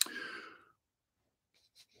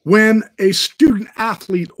 when a student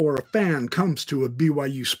athlete or a fan comes to a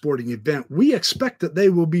BYU sporting event, we expect that they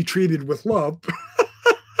will be treated with love.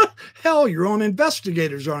 Hell, your own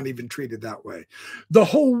investigators aren't even treated that way. The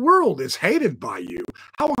whole world is hated by you.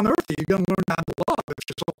 How on earth are you going to learn how to love if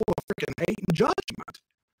you're so full of freaking hate and judgment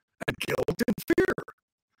and guilt and fear?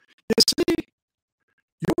 You see,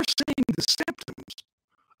 you're seeing the symptoms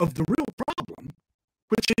of the real problem,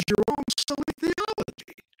 which is your own silly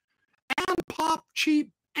theology and pop cheap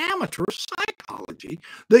amateur psychology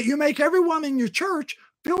that you make everyone in your church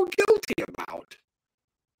feel guilty about.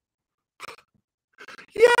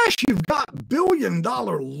 Yes, you've got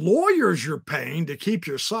billion-dollar lawyers you're paying to keep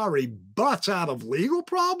your sorry butts out of legal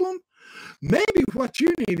problem. Maybe what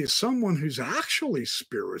you need is someone who's actually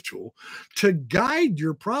spiritual to guide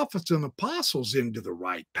your prophets and apostles into the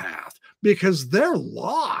right path, because they're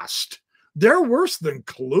lost. They're worse than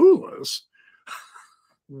clueless.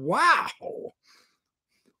 Wow.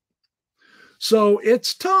 So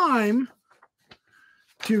it's time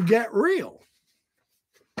to get real.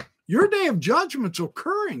 Your day of judgment's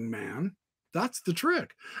occurring, man. That's the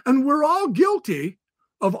trick. And we're all guilty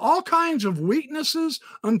of all kinds of weaknesses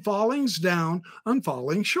and fallings down and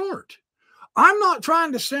falling short. I'm not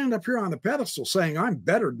trying to stand up here on a pedestal saying I'm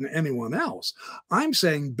better than anyone else. I'm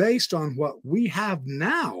saying based on what we have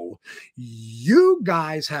now, you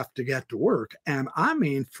guys have to get to work. And I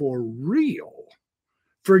mean for real.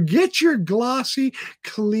 Forget your glossy,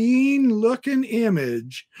 clean-looking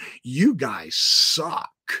image. You guys suck.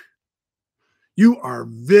 You are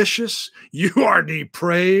vicious, you are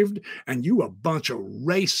depraved, and you a bunch of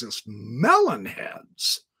racist melon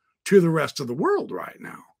heads to the rest of the world right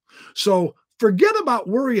now. So forget about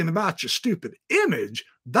worrying about your stupid image.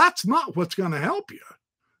 That's not what's going to help you.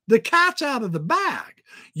 The cat's out of the bag.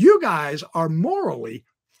 You guys are morally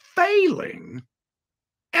failing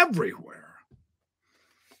everywhere.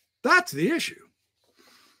 That's the issue.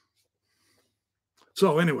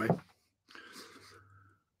 So anyway,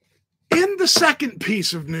 in the second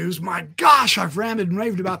piece of news, my gosh, I've ranted and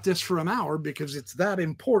raved about this for an hour because it's that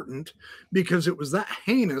important, because it was that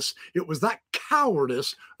heinous, it was that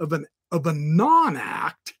cowardice of a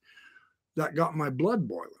non-act that got my blood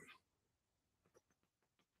boiling.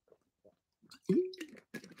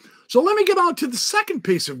 So let me get on to the second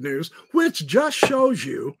piece of news, which just shows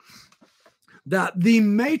you that the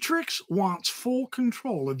Matrix wants full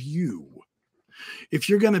control of you. If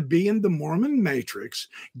you're going to be in the Mormon Matrix,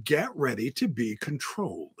 get ready to be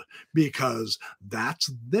controlled, because that's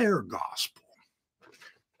their gospel.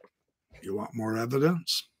 You want more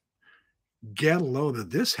evidence? Get a load of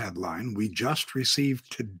this headline we just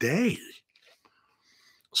received today.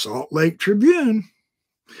 Salt Lake Tribune,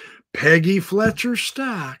 Peggy Fletcher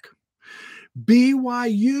Stack.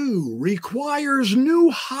 BYU requires new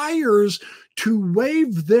hires to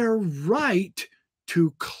waive their right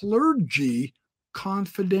to clergy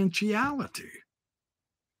confidentiality.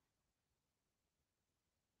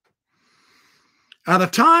 At a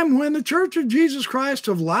time when the Church of Jesus Christ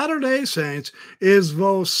of Latter-day Saints is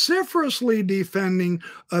vociferously defending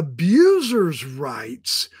abusers'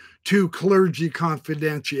 rights to clergy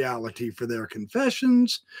confidentiality for their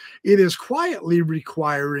confessions. It is quietly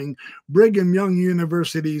requiring Brigham Young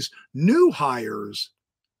University's new hires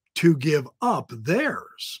to give up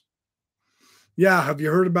theirs. Yeah, have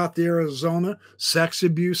you heard about the Arizona sex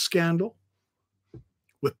abuse scandal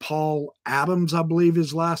with Paul Adams, I believe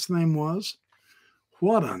his last name was?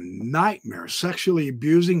 What a nightmare, sexually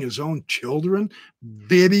abusing his own children,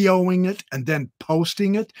 videoing it and then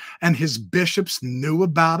posting it, and his bishops knew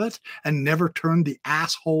about it and never turned the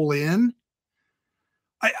asshole in.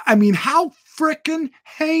 I mean, how frickin'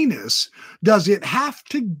 heinous does it have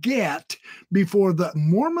to get before the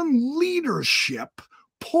Mormon leadership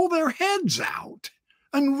pull their heads out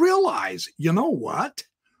and realize, you know what?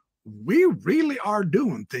 We really are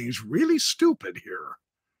doing things really stupid here.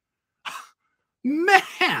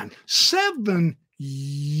 Man, 7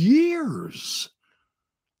 years.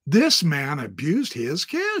 This man abused his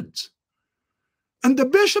kids. And the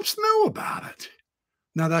bishops knew about it.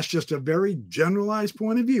 Now, that's just a very generalized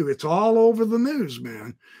point of view. It's all over the news,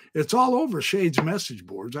 man. It's all over Shade's message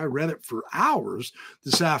boards. I read it for hours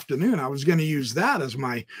this afternoon. I was going to use that as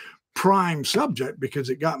my prime subject because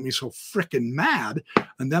it got me so freaking mad.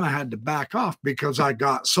 And then I had to back off because I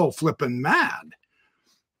got so flippin' mad.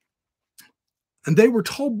 And they were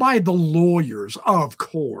told by the lawyers, of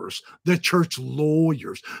course, the church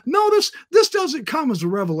lawyers. Notice, this doesn't come as a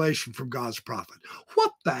revelation from God's prophet.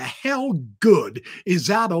 What the hell good is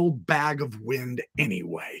that old bag of wind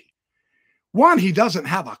anyway? One, he doesn't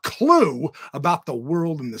have a clue about the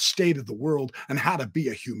world and the state of the world and how to be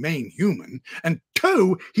a humane human. And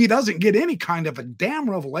two, he doesn't get any kind of a damn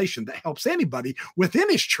revelation that helps anybody within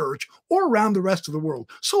his church or around the rest of the world.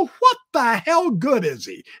 So what the hell good is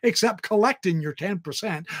he except collecting your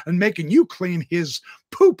 10% and making you clean his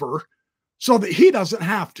pooper so that he doesn't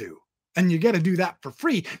have to? And you got to do that for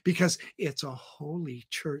free because it's a holy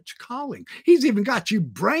church calling. He's even got you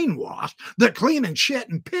brainwashed that cleaning shit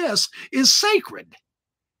and piss is sacred.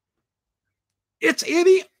 It's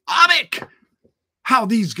idiotic how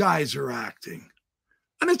these guys are acting.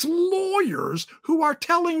 And it's lawyers who are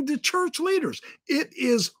telling the church leaders. It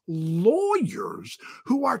is lawyers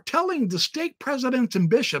who are telling the stake presidents and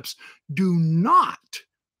bishops, do not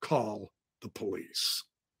call the police.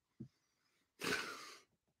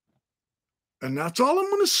 And that's all I'm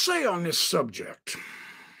going to say on this subject.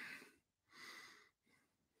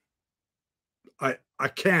 I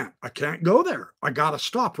can't go there. I got to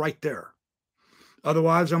stop right there.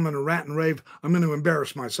 Otherwise, I'm going to rant and rave. I'm going to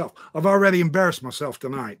embarrass myself. I've already embarrassed myself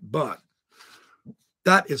tonight, but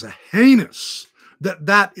that is a heinous.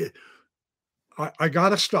 I got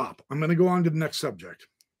to stop. I'm going to go on to the next subject.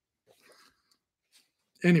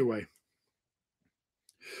 Anyway.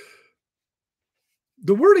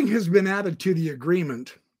 The wording has been added to the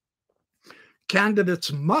agreement.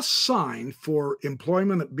 Candidates must sign for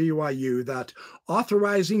employment at BYU that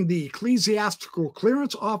authorizing the ecclesiastical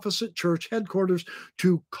clearance office at church headquarters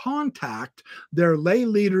to contact their lay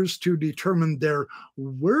leaders to determine their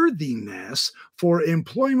worthiness for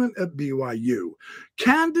employment at BYU.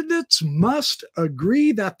 Candidates must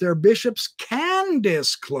agree that their bishops can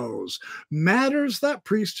disclose matters that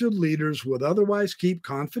priesthood leaders would otherwise keep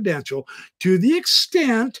confidential to the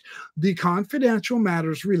extent the confidential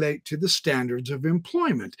matters relate to the standards of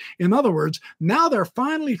employment. In other words, now they're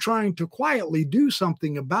finally trying to quietly do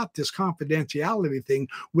something about this confidentiality thing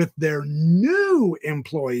with their new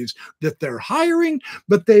employees that they're hiring,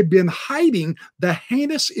 but they've been hiding the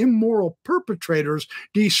heinous immoral perpetrators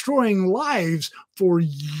destroying lives for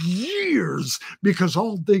years because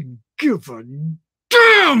all they give a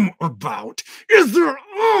damn about is their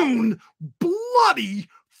own bloody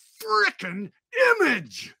frickin'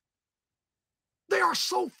 image. They are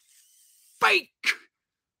so fake.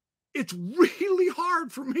 It's really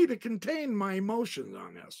hard for me to contain my emotions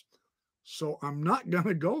on this. So I'm not going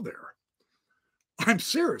to go there. I'm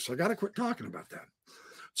serious. I got to quit talking about that.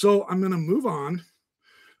 So I'm going to move on.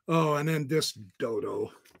 Oh, and then this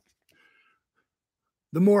dodo.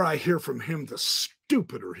 The more I hear from him, the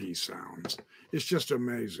stupider he sounds. It's just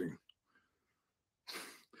amazing.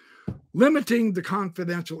 Limiting the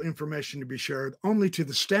confidential information to be shared only to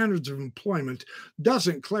the standards of employment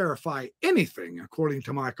doesn't clarify anything, according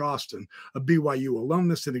to Mike Austin, a BYU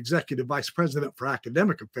alumnus and executive vice president for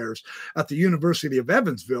academic affairs at the University of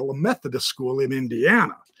Evansville, a Methodist school in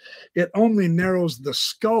Indiana. It only narrows the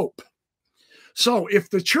scope. So if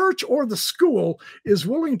the church or the school is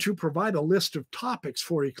willing to provide a list of topics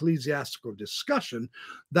for ecclesiastical discussion,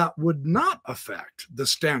 that would not affect the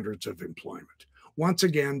standards of employment. Once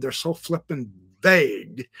again, they're so flippin'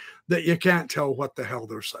 vague that you can't tell what the hell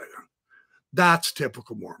they're saying. That's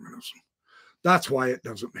typical Mormonism. That's why it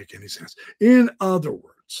doesn't make any sense. In other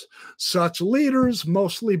words, such leaders,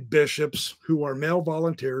 mostly bishops who are male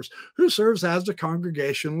volunteers who serves as the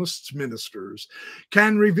Congregationalists' ministers,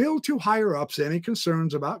 can reveal to higher ups any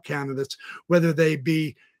concerns about candidates, whether they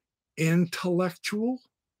be intellectual,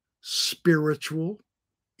 spiritual,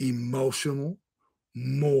 emotional,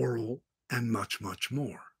 moral, and much, much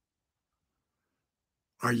more.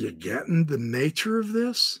 Are you getting the nature of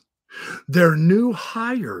this? Their new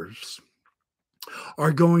hires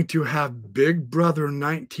are going to have Big Brother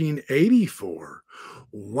 1984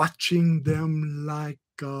 watching them like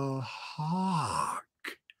a hawk.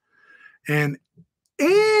 And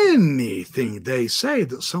anything they say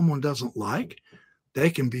that someone doesn't like, they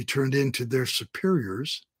can be turned into their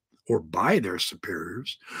superiors or by their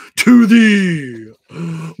superiors to the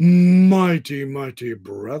mighty, mighty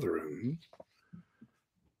brethren.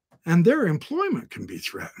 And their employment can be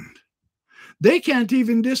threatened. They can't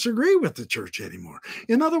even disagree with the church anymore.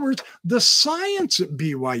 In other words, the science at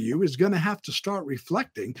BYU is going to have to start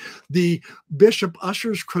reflecting the Bishop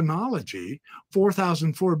Ussher's chronology,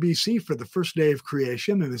 4004 BC for the first day of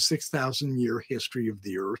creation and the 6,000-year history of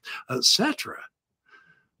the earth, etc.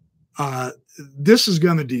 This is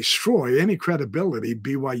going to destroy any credibility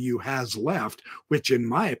BYU has left, which in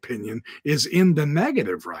my opinion is in the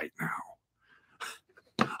negative right now.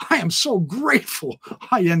 I am so grateful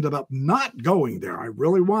I ended up not going there. I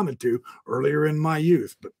really wanted to earlier in my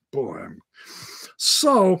youth, but boy.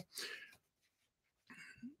 So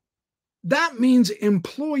that means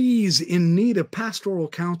employees in need of pastoral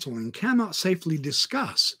counseling cannot safely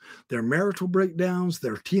discuss their marital breakdowns,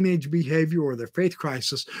 their teenage behavior, or their faith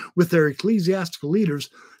crisis with their ecclesiastical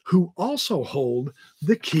leaders who also hold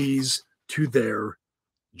the keys to their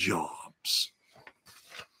jobs.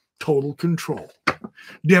 Total control.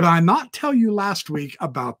 Did I not tell you last week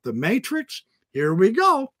about the Matrix? Here we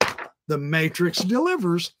go. The Matrix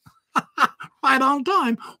delivers right on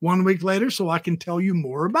time 1 week later, so I can tell you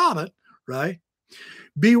more about it, right?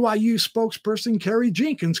 BYU spokesperson Carrie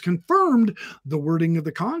Jenkins confirmed the wording of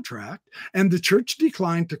the contract, and the church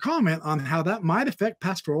declined to comment on how that might affect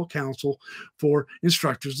pastoral counsel for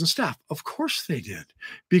instructors and staff. Of course they did,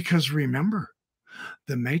 because remember,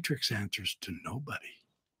 the Matrix answers to nobody.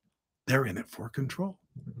 They're in it for control.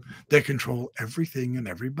 They control everything and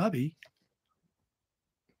everybody.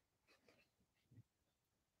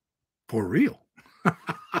 For real.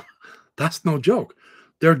 That's no joke.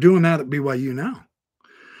 They're doing that at BYU now.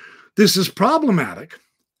 This is problematic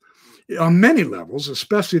on many levels,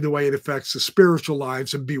 especially the way it affects the spiritual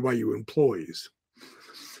lives of BYU employees.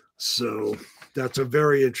 So that's a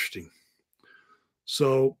very interesting.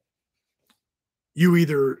 So you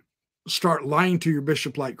either start lying to your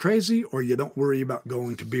bishop like crazy, or you don't worry about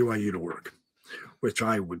going to BYU to work, which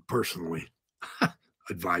I would personally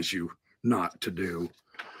advise you not to do.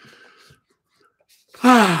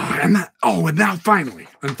 And now finally,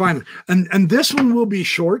 and this one will be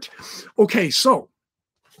short. Okay, so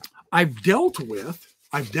I've dealt with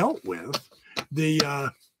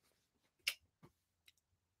the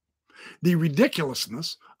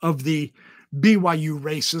ridiculousness of the BYU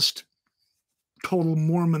racist total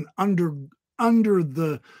Mormon under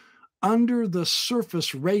the surface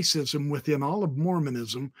racism within all of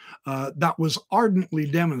Mormonism that was ardently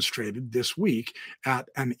demonstrated this week at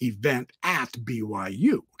an event at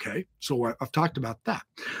BYU. Okay, so I've talked about that.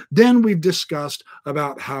 Then we've discussed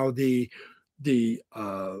about how the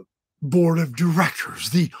board of directors,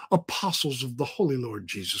 the apostles of the Holy Lord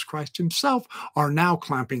Jesus Christ himself, are now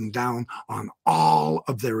clamping down on all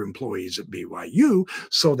of their employees at BYU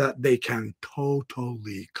so that they can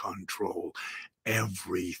totally control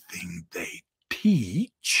everything they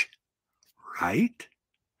teach, right?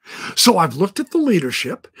 So I've looked at the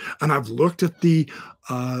leadership and I've looked at the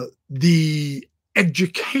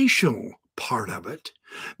educational part of it.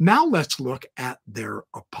 Now let's look at their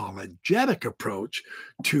apologetic approach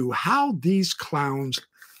to how these clowns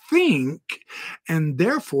think, and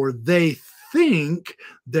therefore they think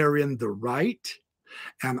they're in the right.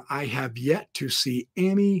 And I have yet to see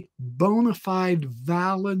any bona fide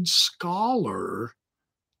valid scholar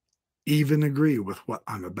even agree with what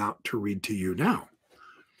I'm about to read to you now,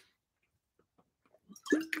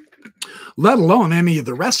 let alone any of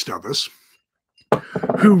the rest of us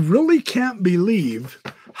who really can't believe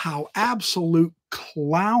how absolute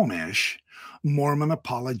clownish Mormon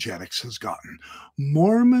apologetics has gotten.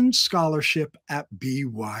 Mormon scholarship at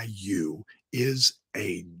BYU is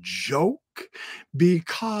a joke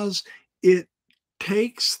because it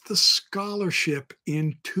takes the scholarship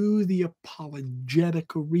into the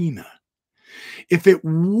apologetic arena. If it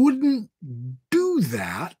wouldn't do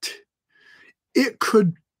that, it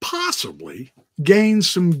could possibly gain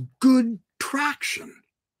some good traction.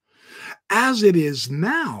 As it is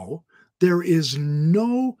now, there is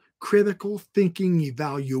no critical thinking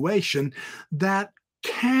evaluation that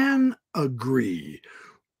can agree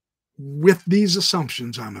with these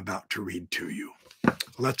assumptions I'm about to read to you.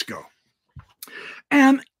 Let's go.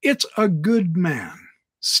 And it's a good man,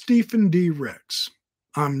 Stephen D. Ricks.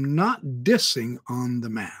 I'm not dissing on the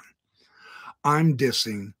man. I'm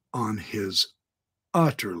dissing on his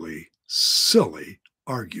utterly silly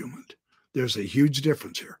argument. There's a huge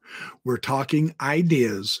difference here. We're talking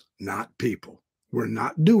ideas, not people. We're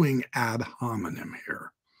not doing ad hominem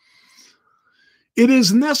here. It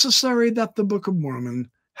is necessary that the Book of Mormon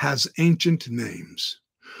has ancient names,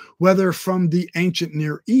 whether from the ancient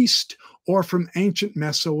Near East or from ancient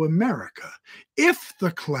Mesoamerica, if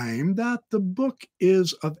the claim that the book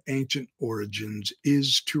is of ancient origins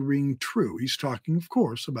is to ring true. He's talking, of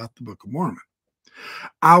course, about the Book of Mormon.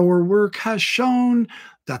 Our work has shown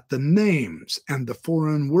that the names and the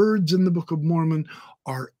foreign words in the Book of Mormon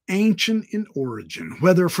are ancient in origin,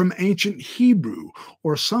 whether from ancient Hebrew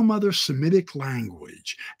or some other Semitic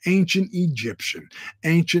language, ancient Egyptian,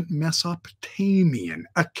 ancient Mesopotamian,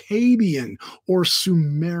 Akkadian, or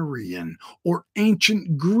Sumerian, or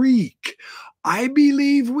ancient Greek. I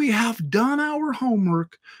believe we have done our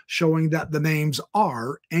homework showing that the names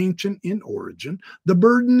are ancient in origin. The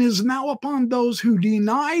burden is now upon those who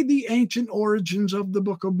deny the ancient origins of the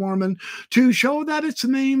Book of Mormon to show that its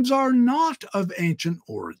names are not of ancient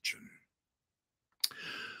origin.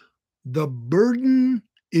 The burden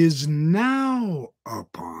is now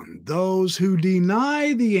upon those who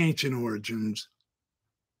deny the ancient origins,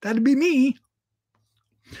 that'd be me,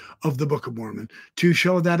 of the Book of Mormon, to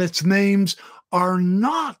show that its names are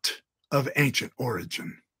not of ancient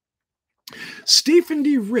origin. Stephen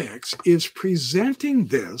D. Ricks is presenting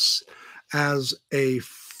this as a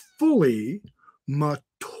fully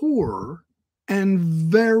mature and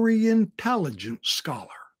very intelligent scholar.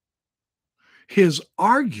 His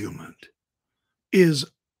argument is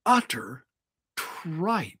utter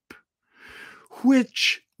tripe,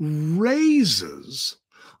 which raises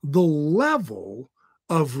the level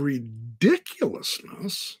of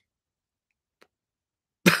ridiculousness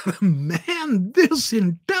that a man this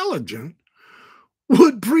intelligent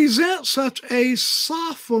would present such a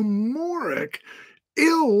sophomoric,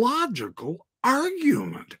 illogical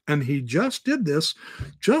argument. And he just did this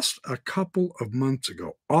just a couple of months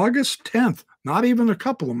ago, August 10th, not even a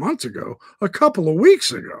couple of months ago, a couple of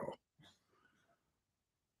weeks ago.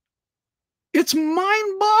 It's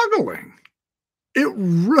mind-boggling. It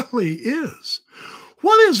really is.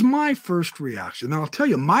 What is my first reaction? Now, I'll tell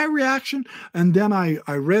you my reaction, and then I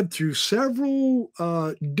read through several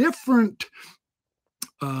different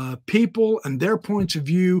people and their points of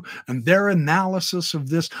view and their analysis of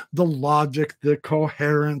this, the logic, the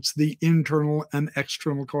coherence, the internal and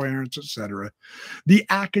external coherence, etc., the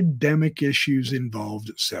academic issues involved,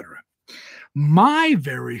 etc. My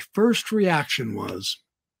very first reaction was,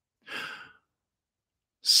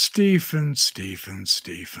 Stephen,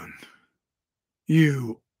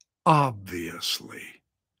 you obviously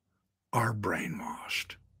are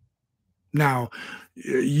brainwashed. Now,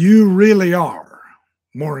 you really are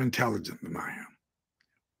more intelligent than I am.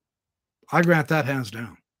 I grant that hands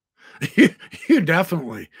down. You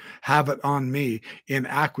definitely have it on me in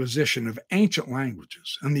acquisition of ancient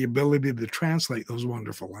languages and the ability to translate those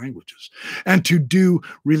wonderful languages and to do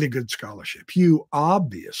really good scholarship. You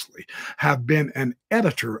obviously have been an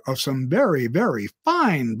editor of some very, very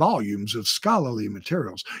fine volumes of scholarly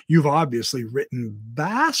materials. You've obviously written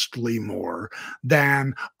vastly more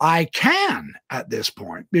than I can at this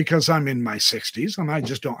point because I'm in my 60s and I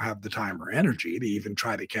just don't have the time or energy to even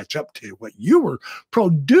try to catch up to what you were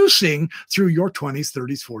producing through your 20s,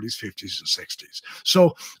 30s, 40s, 50s, and 60s.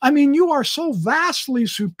 So, I mean, you are so vastly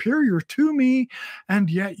superior to me, and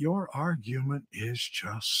yet your argument is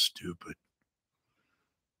just stupid.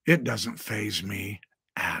 It doesn't faze me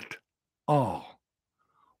at all.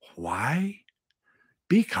 Why?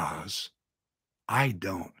 Because I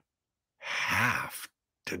don't have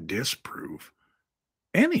to disprove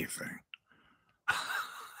anything.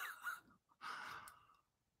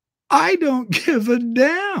 I don't give a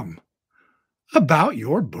damn about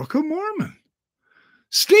your Book of Mormon.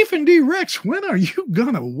 Stephen D. Ricks, when are you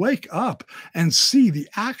going to wake up and see the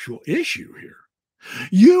actual issue here?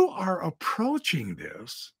 You are approaching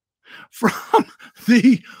this from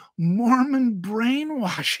the Mormon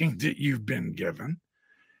brainwashing that you've been given,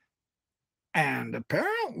 and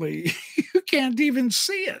apparently you can't even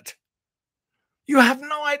see it. You have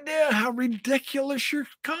no idea how ridiculous your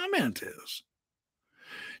comment is.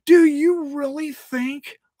 Do you really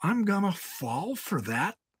think I'm going to fall for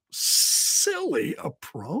that silly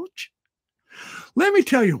approach? Let me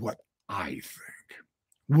tell you what I think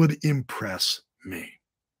would impress me.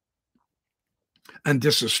 And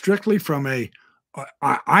this is strictly from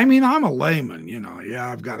I mean, I'm a layman,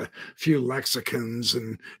 Yeah, I've got a few lexicons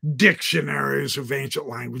and dictionaries of ancient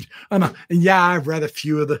language. And yeah, I've read a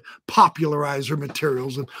few of the popularizer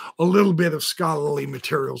materials and a little bit of scholarly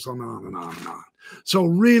materials and on and on and on. So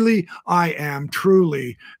really, I am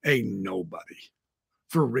truly a nobody.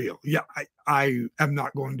 For real. Yeah, I am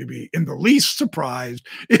not going to be in the least surprised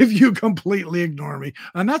if you completely ignore me.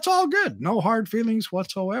 And that's all good. No hard feelings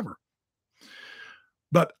whatsoever.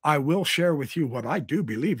 But I will share with you what I do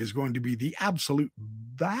believe is going to be the absolute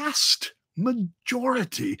vast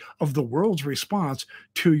majority of the world's response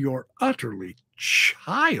to your utterly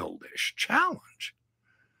childish challenge.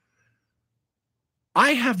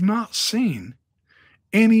 I have not seen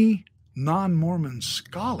any non-Mormon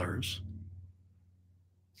scholars.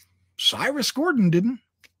 Cyrus Gordon didn't.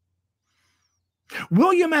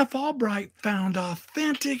 William F. Albright found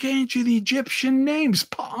authentic ancient Egyptian names,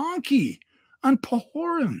 Paanchi and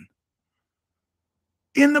Pahoran,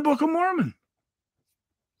 in the Book of Mormon.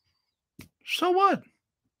 So what?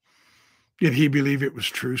 Did he believe it was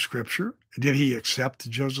true scripture? Did he accept the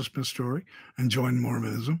Joseph Smith story and join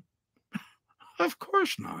Mormonism? Of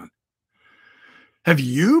course not. Have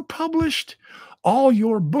you published all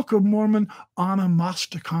your Book of Mormon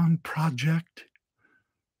onomasticon project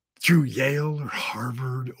through Yale or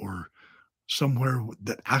Harvard or somewhere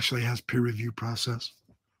that actually has peer review process?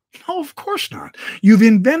 No, of course not. You've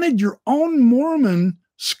invented your own Mormon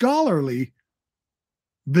scholarly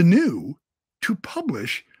venue to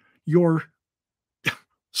publish your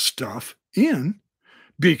stuff in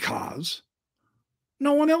because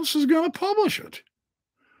no one else is going to publish it.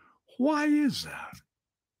 Why is that?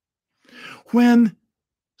 When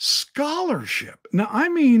scholarship, now I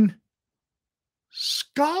mean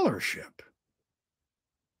scholarship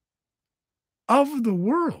of the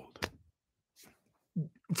world,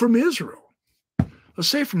 from Israel, let's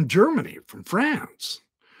say from Germany, from France,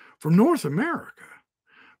 from North America,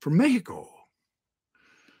 from Mexico,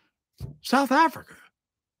 South Africa,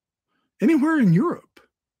 anywhere in Europe,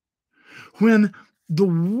 when the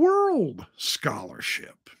world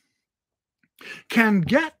scholarship can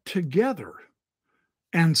get together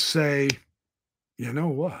and say, you know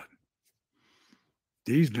what?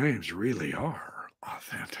 These names really are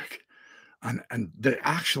authentic. And they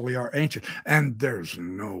actually are ancient. And there's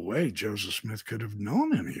no way Joseph Smith could have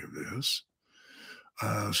known any of this.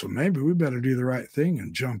 So maybe we better do the right thing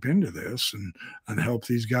and jump into this and help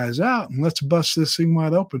these guys out. And let's bust this thing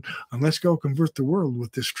wide open. And let's go convert the world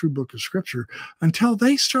with this true book of scripture until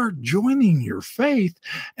they start joining your faith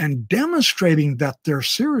and demonstrating that they're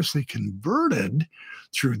seriously converted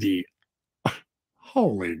through the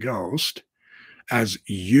Holy Ghost, as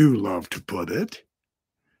you love to put it,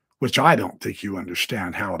 which I don't think you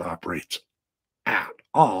understand how it operates at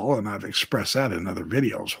all. And I've expressed that in other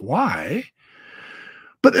videos. Why?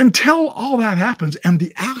 But until all that happens and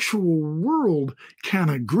the actual world can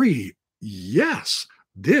agree, yes,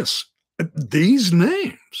 these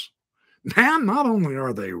names, man, not only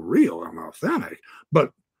are they real and authentic,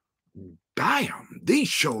 but damn, these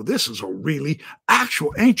show this is a really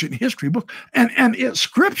actual ancient history book. And it's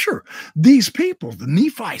scripture. These people, the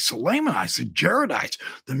Nephites, the Lamanites, the Jaredites,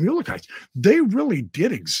 the Mulekites, they really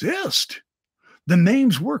did exist. The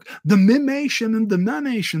names work. The Mimation and the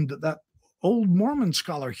Nunation that old Mormon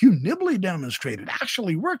scholar Hugh Nibley demonstrated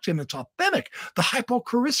actually works, and it's authentic. The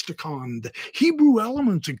Hypochoristicon, the Hebrew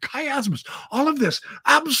elements, and chiasmus, all of this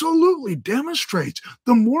absolutely demonstrates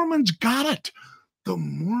the Mormons got it. The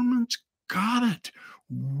Mormons got it.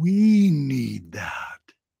 We need that.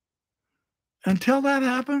 Until that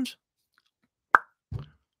happens,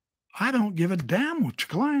 I don't give a damn what you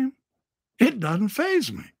claim. It doesn't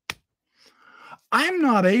faze me. I'm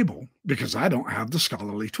not able, because I don't have the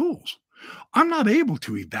scholarly tools, I'm not able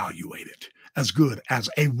to evaluate it as good as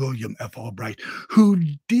a William F. Albright, who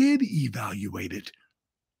did evaluate it,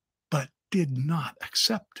 but did not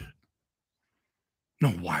accept it. Now,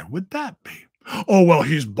 why would that be? Oh, well,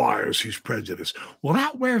 he's biased, he's prejudiced. Well,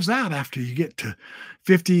 that wears out after you get to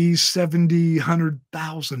 50, 70,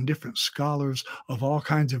 100,000 different scholars of all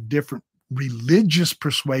kinds of different religious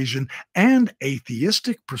persuasion and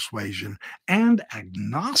atheistic persuasion and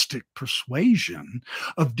agnostic persuasion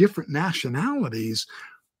of different nationalities.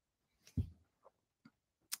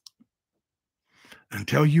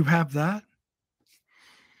 Until you have that,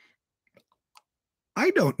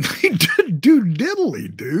 I don't need to do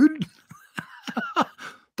diddly, dude.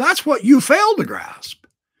 That's what you fail to grasp.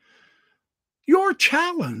 Your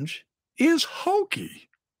challenge is hokey,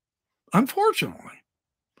 unfortunately.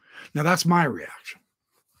 Now, that's my reaction.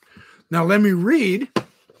 Now, let me read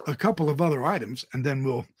a couple of other items, and then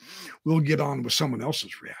we'll get on with someone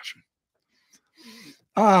else's reaction.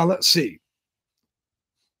 Let's see.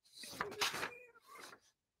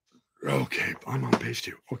 Okay, I'm on page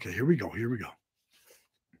 2. Okay, here we go.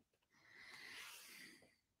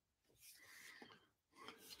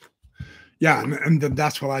 Yeah, and then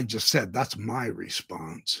that's what I just said. That's my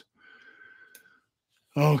response.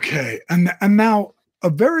 Okay, and now a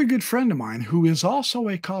very good friend of mine who is also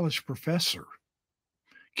a college professor,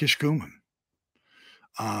 Kishkumen,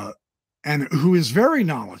 and who is very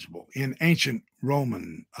knowledgeable in ancient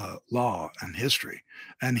Roman law and history.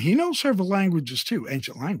 And he knows several languages too,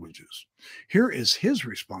 ancient languages. Here is his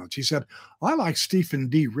response. He said, I like Stephen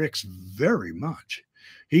D. Ricks very much.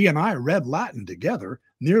 He and I read Latin together,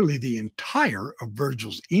 nearly the entire of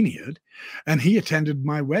Virgil's Aeneid, and he attended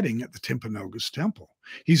my wedding at the Timpanogos Temple.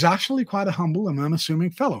 He's actually quite a humble and unassuming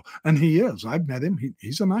fellow, and he is. I've met him.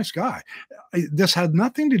 He's a nice guy. This had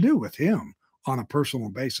nothing to do with him on a personal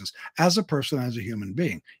basis. As a person, as a human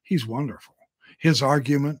being, he's wonderful. His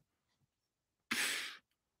argument,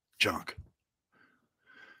 junk.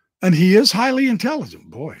 And he is highly intelligent.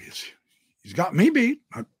 Boy, he's got me beat.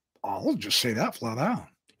 I'll just say that flat out.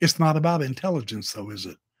 It's not about intelligence, though, is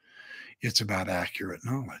it? It's about accurate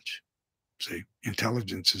knowledge. See,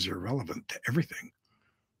 intelligence is irrelevant to everything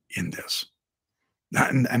in this.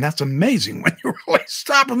 And that's amazing when you really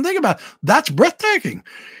stop and think about it. That's breathtaking.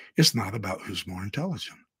 It's not about who's more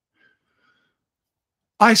intelligent.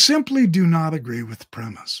 I simply do not agree with the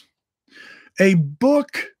premise. A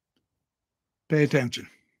book, pay attention.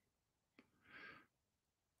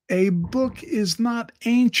 A book is not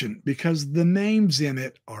ancient because the names in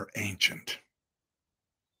it are ancient.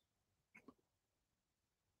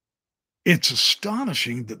 It's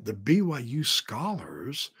astonishing that the BYU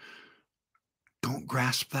scholars don't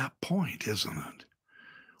grasp that point, isn't it?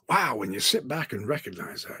 Wow, when you sit back and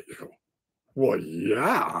recognize that, you go, well,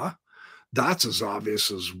 yeah, that's as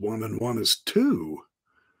obvious as 1 and 1 is 2.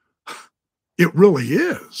 It really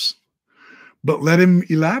is. But let him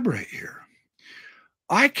elaborate here.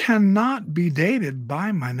 I cannot be dated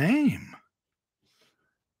by my name,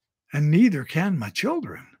 and neither can my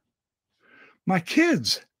children. My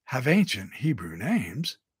kids have ancient Hebrew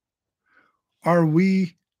names. Are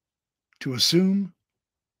we to assume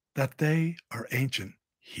that they are ancient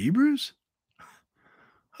Hebrews?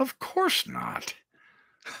 Of course not.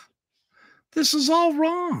 This is all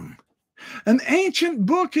wrong. An ancient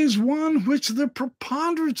book is one which the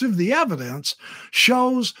preponderance of the evidence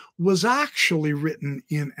shows was actually written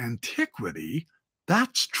in antiquity.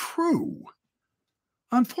 That's true.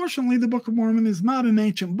 Unfortunately, the Book of Mormon is not an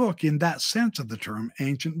ancient book in that sense of the term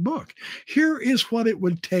ancient book. Here is what it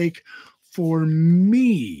would take for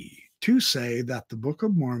me to say that the Book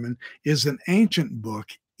of Mormon is an ancient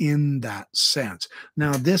book in that sense.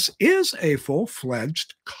 Now, this is a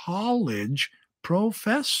full-fledged college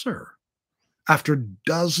professor after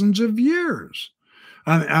dozens of years.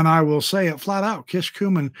 And I will say it flat out,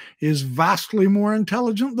 Kishkumen is vastly more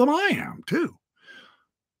intelligent than I am, too.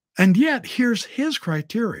 And yet, here's his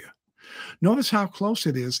criteria. Notice how close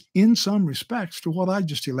it is, in some respects, to what I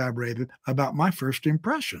just elaborated about my first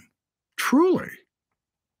impression. Truly.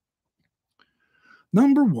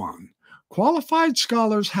 Number 1, qualified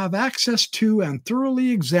scholars have access to and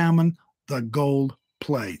thoroughly examine the gold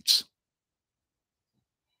plates.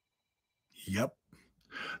 Yep.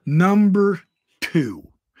 Number 2,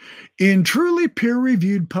 in truly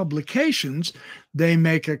peer-reviewed publications, they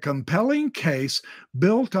make a compelling case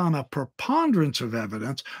built on a preponderance of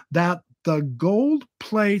evidence that the gold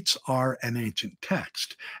plates are an ancient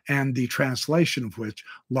text, and the translation of which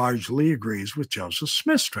largely agrees with Joseph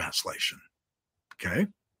Smith's translation. Okay?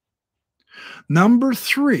 Number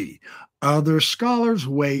 3, other scholars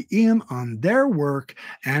weigh in on their work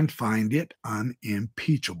and find it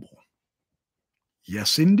unimpeachable.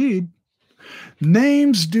 Yes, indeed.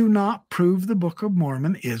 Names do not prove the Book of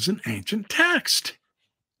Mormon is an ancient text.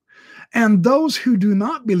 And those who do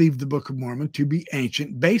not believe the Book of Mormon to be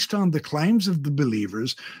ancient based on the claims of the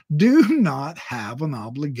believers do not have an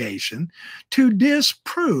obligation to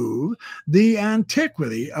disprove the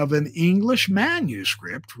antiquity of an English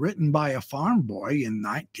manuscript written by a farm boy in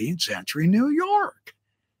 19th century New York.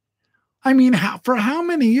 I mean, for how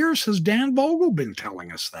many years has Dan Vogel been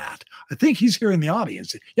telling us that? I think he's here in the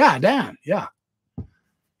audience. Yeah, Dan. Yeah.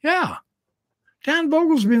 Yeah. Dan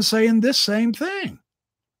Vogel's been saying this same thing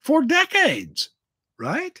for decades,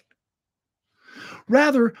 right?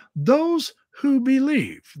 Rather, those who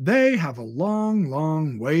believe they have a long,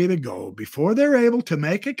 long way to go before they're able to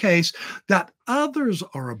make a case that others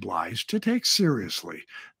are obliged to take seriously.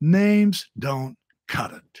 Names don't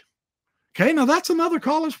cut it. Okay, now that's another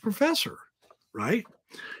college professor, right?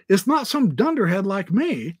 It's not some dunderhead like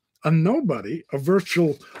me, a nobody, a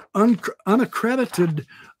virtual unaccredited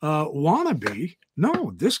wannabe.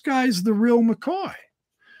 No, this guy's the real McCoy.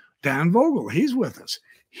 Dan Vogel, he's with us.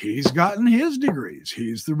 He's gotten his degrees.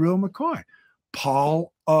 He's the real McCoy.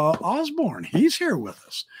 Paul Osborne, he's here with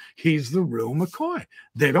us. He's the real McCoy.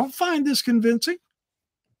 They don't find this convincing.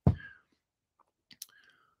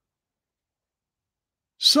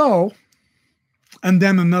 So, and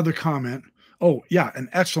then another comment. Oh, yeah, an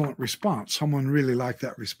excellent response. Someone really liked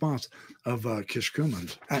that response of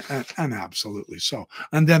Kishkumen's, and absolutely so.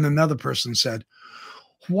 And then another person said,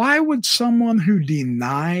 why would someone who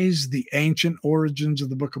denies the ancient origins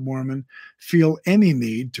of the Book of Mormon feel any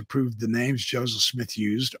need to prove the names Joseph Smith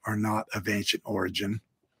used are not of ancient origin?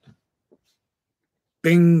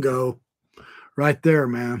 Bingo. Right there,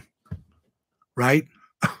 man. Right?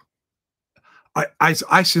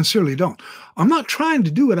 I sincerely don't. I'm not trying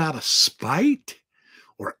to do it out of spite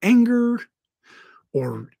or anger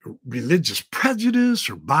or religious prejudice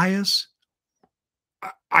or bias.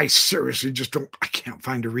 I seriously just don't, I can't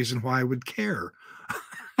find a reason why I would care,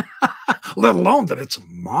 let alone that it's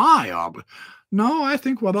my obligation. No, I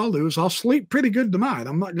think what I'll do is I'll sleep pretty good tonight.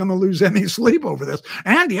 I'm not going to lose any sleep over this.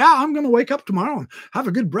 And yeah, I'm going to wake up tomorrow and have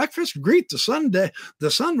a good breakfast, greet the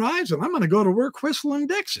sunrise, and I'm going to go to work whistling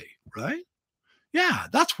Dixie, right? Yeah,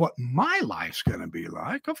 that's what my life's going to be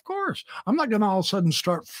like, of course. I'm not going to all of a sudden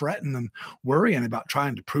start fretting and worrying about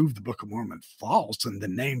trying to prove the Book of Mormon false and the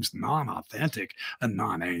names non-authentic and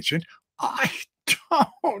non-ancient. I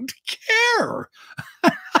don't care.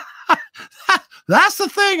 That's the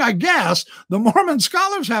thing, I guess, the Mormon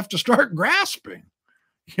scholars have to start grasping.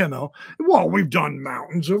 You know, well, we've done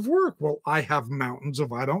mountains of work. Well, I have mountains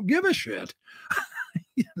of I don't give a shit.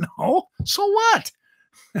 You know, so what?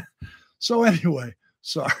 So anyway,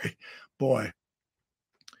 sorry, boy.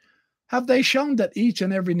 Have they shown that each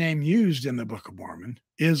and every name used in the Book of Mormon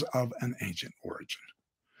is of an ancient origin?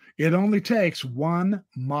 It only takes one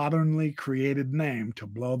modernly created name to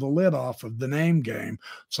blow the lid off of the name game,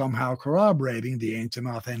 somehow corroborating the ancient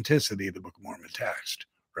authenticity of the Book of Mormon text,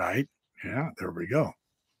 right? Yeah, there we go.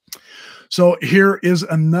 So here is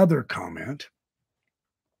another comment.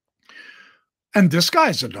 And this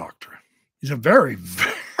guy's a doctor. He's a very,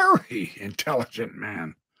 very intelligent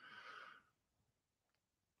man.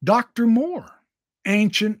 Dr. Moore,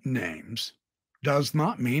 ancient names does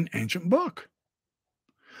not mean ancient book.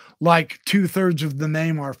 Like 2/3 of the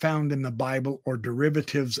name are found in the Bible or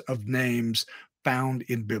derivatives of names found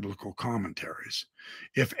in biblical commentaries.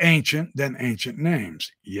 If ancient, then ancient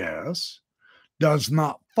names. Yes. Does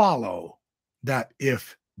not follow that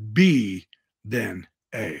if B, then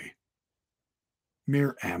A.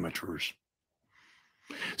 Mere amateurs.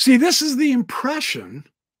 See, this is the impression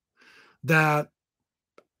that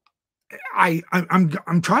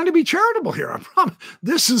I'm trying to be charitable here. I promise.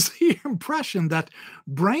 This is the impression that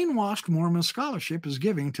brainwashed Mormon scholarship is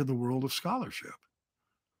giving to the world of scholarship.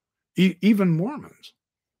 Even Mormons,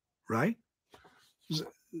 right?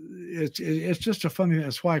 It's just a funny.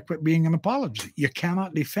 That's why I quit being an apologist. You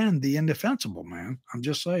cannot defend the indefensible, man. I'm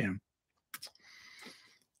just saying.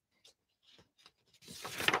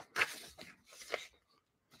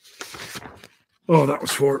 Oh, that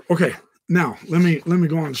was for okay. Now let me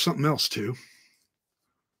go on to something else too.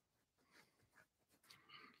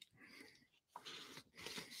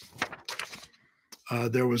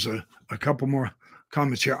 There was a couple more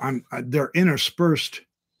comments here. They're interspersed.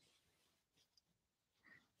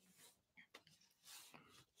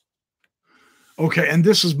 Okay, and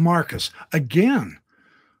this is Marcus again.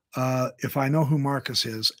 If I know who Marcus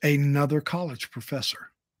is, another college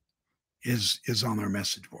professor is on our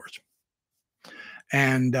message boards.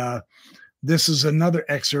 And this is another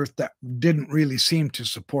excerpt that didn't really seem to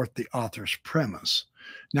support the author's premise.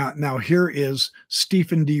 Now here is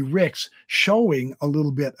Stephen D. Ricks showing a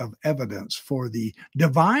little bit of evidence for the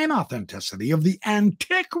divine authenticity of the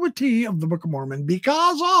antiquity of the Book of Mormon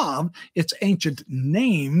because of its ancient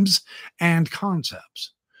names and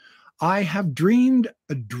concepts. I have dreamed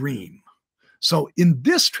a dream. So in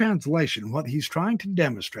this translation, what he's trying to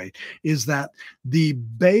demonstrate is that the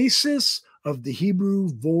basis of the Hebrew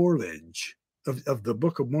vorlage, of the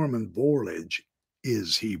Book of Mormon vorlage,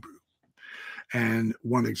 is Hebrew. And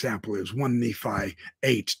one example is 1 Nephi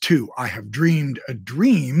 8:2. I have dreamed a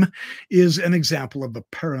dream is an example of a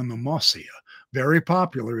paranomosia, very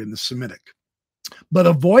popular in the Semitic, but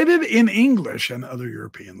avoided in English and other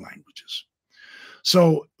European languages.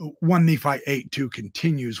 So 1 Nephi 8:2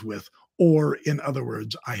 continues with, or in other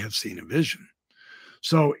words, I have seen a vision.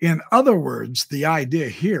 So, in other words, the idea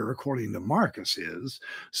here, according to Marcus, is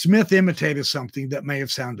Smith imitated something that may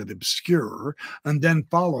have sounded obscure and then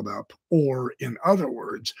followed up, or in other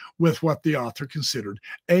words, with what the author considered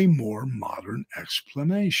a more modern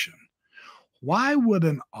explanation. Why would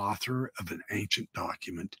an author of an ancient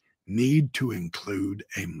document need to include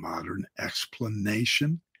a modern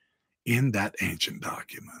explanation in that ancient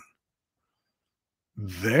document?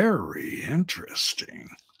 Very interesting.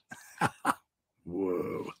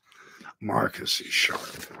 Whoa. Marcus is sharp.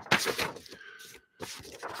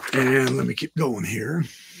 And let me keep going here.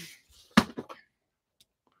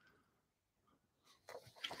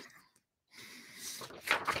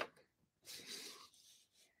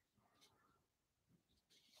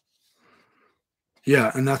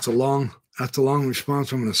 Yeah, and that's a long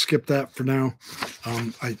response. I'm going to skip that for now.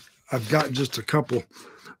 I've got just a couple.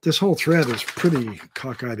 This whole thread is pretty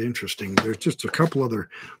cockeyed interesting. There's just a couple other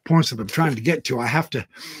points that I'm trying to get to. I have to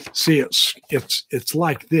see it's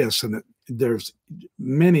like this, and there's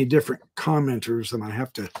many different commenters, and I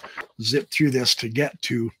have to zip through this to get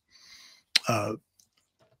to the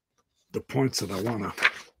points that I want to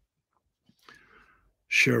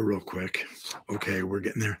share real quick. Okay, we're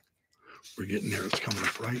getting there. We're getting there. It's coming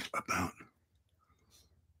up right about.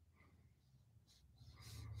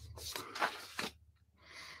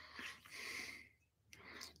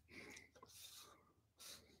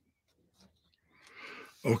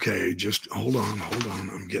 Okay, just hold on.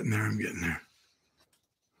 I'm getting there.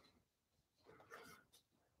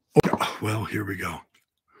 Okay, well, here we go.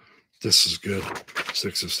 This is good.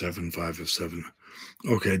 6 of 7, 5 of 7.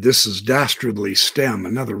 Okay, this is Dastardly Stem,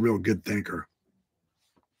 another real good thinker.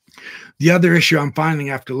 The other issue I'm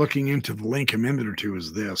finding after looking into the link a minute or two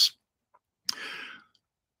is this.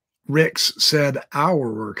 Ricks said,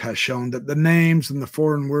 our work has shown that the names and the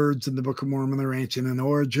foreign words in the Book of Mormon are ancient in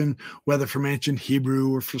origin, whether from ancient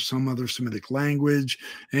Hebrew or from some other Semitic language,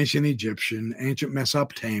 ancient Egyptian, ancient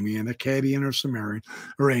Mesopotamian, Akkadian or Sumerian,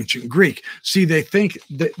 or ancient Greek. See,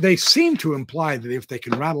 they seem to imply that if they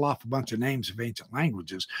can rattle off a bunch of names of ancient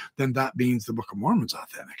languages, then that means the Book of Mormon's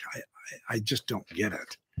authentic. I just don't get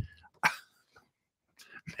it.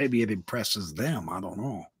 Maybe it impresses them. I don't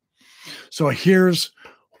know. So here's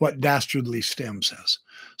what Dastardly Stem says.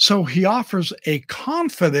 So he offers a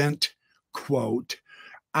confident quote,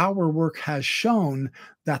 our work has shown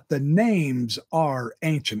that the names are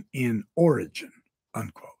ancient in origin,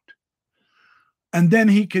 unquote. And then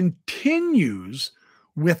he continues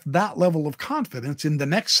with that level of confidence in the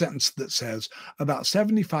next sentence that says about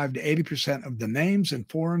 75 to 80% of the names and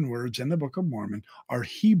foreign words in the Book of Mormon are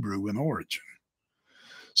Hebrew in origin.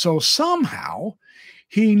 So somehow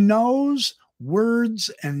he knows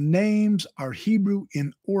words and names are Hebrew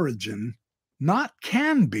in origin, not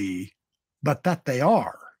can be, but that they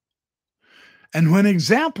are. And when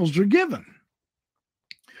examples are given,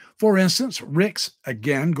 for instance, Ricks,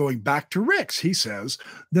 again, going back to Ricks, he says,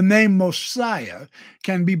 the name Mosiah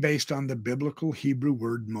can be based on the biblical Hebrew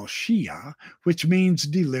word Moshiach, which means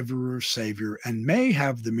deliverer, savior, and may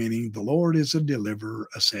have the meaning the Lord is a deliverer,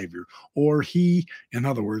 a savior, or he, in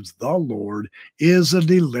other words, the Lord is a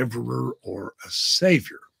deliverer or a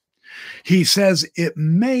savior. He says it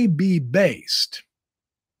may be based.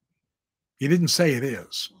 He didn't say it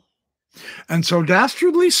is. And so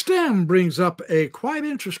Dastardly Stem brings up a quite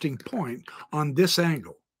interesting point on this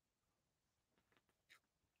angle.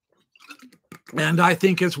 And I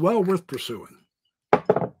think it's well worth pursuing.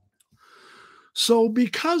 So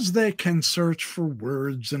because they can search for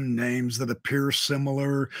words and names that appear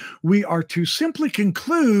similar, we are to simply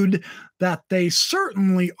conclude that they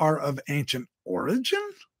certainly are of ancient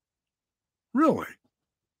origin? Really?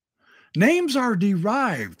 Names are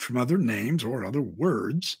derived from other names or other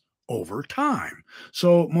words over time.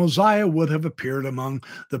 So Mosiah would have appeared among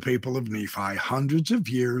the people of Nephi hundreds of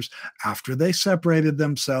years after they separated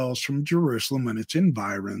themselves from Jerusalem and its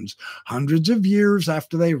environs, hundreds of years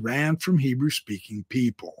after they ran from Hebrew-speaking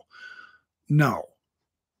people. No,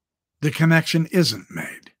 the connection isn't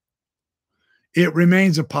made. It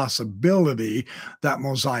remains a possibility that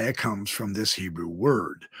Mosiah comes from this Hebrew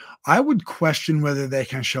word. I would question whether they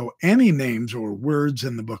can show any names or words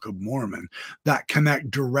in the Book of Mormon that connect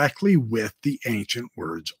directly with the ancient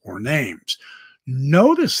words or names.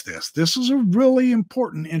 Notice this. This is a really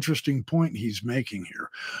important, interesting point he's making here.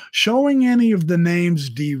 Showing any of the names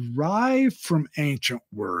derived from ancient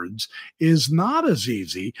words is not as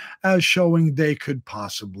easy as showing they could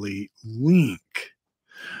possibly link.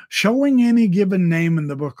 Showing any given name in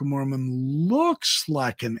the Book of Mormon looks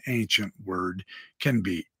like an ancient word can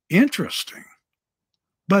be interesting.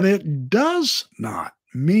 but it does not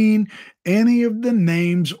mean any of the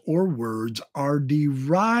names or words are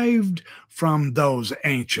derived from those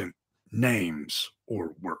ancient names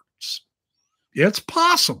or words. It's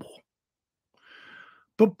possible,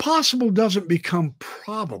 but possible doesn't become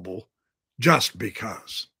probable just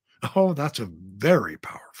because. Oh, that's a very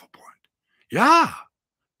powerful point. Yeah,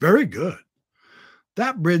 very good.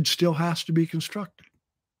 That bridge still has to be constructed.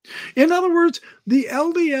 In other words, the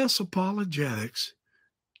LDS apologetics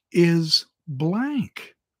is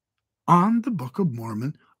blank on the Book of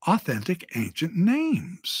Mormon authentic ancient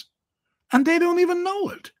names. And they don't even know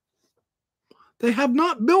it. They have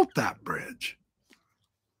not built that bridge.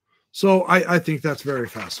 So I think that's very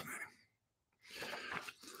fascinating.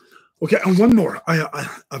 Okay, and one more.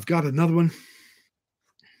 I've got another one.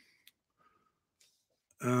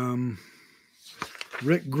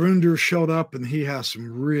 Rick Grunder showed up, and he has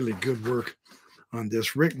some really good work on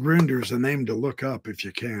this. Rick Grunder is a name to look up if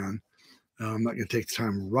you can. I'm not going to take the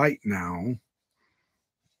time right now.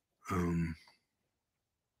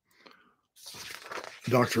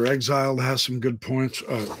 Dr. Exiled has some good points.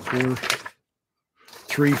 4,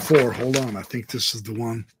 3, 4. Hold on. I think this is the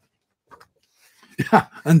one. Yeah,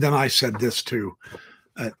 and then I said this too.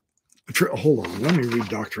 Hold on. Let me read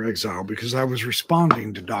Dr. Exiled because I was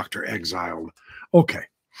responding to Dr. Exiled. Okay.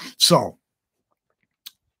 So,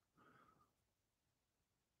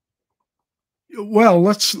 well,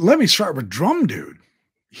 let me start with Drum Dude.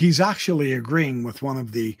 He's actually agreeing with one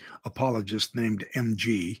of the apologists named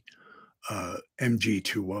MG,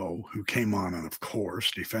 MG20, who came on and, of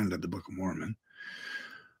course, defended the Book of Mormon.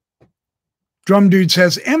 Drum Dude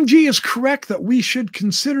says, MG is correct that we should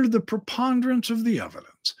consider the preponderance of the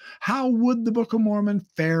evidence. How would the Book of Mormon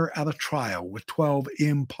fare at a trial with 12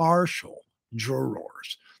 impartial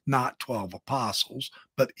jurors? Not 12 apostles,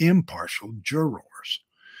 but impartial jurors.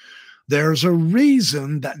 There's a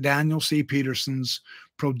reason that Daniel C. Peterson's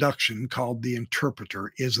production, called The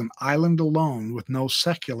Interpreter, is an island alone with no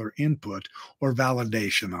secular input or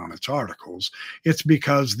validation on its articles. It's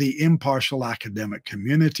because the impartial academic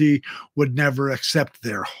community would never accept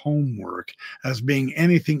their homework as being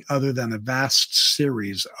anything other than a vast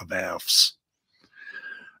series of F's.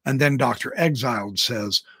 And then Dr. Exiled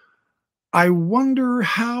says, I wonder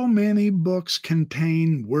how many books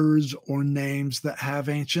contain words or names that have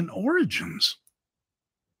ancient origins.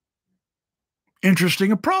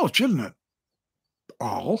 Interesting approach, isn't it?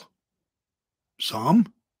 All?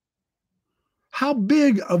 Some? How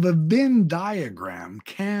big of a Venn diagram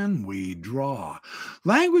can we draw?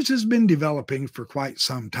 Language has been developing for quite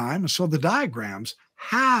some time, so the diagrams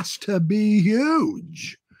has to be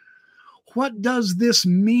huge. What does this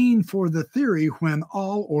mean for the theory when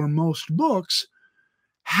all or most books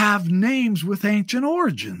have names with ancient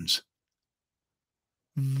origins?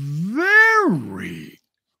 Very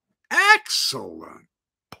excellent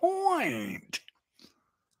point.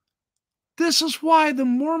 This is why the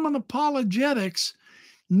Mormon apologetics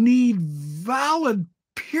need valid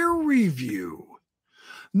peer review.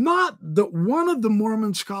 Not that one of the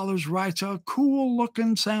Mormon scholars writes a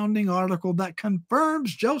cool-looking sounding article that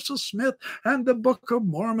confirms Joseph Smith and the Book of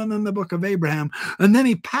Mormon and the Book of Abraham, and then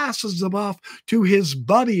he passes them off to his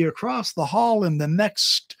buddy across the hall in the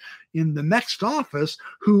next office,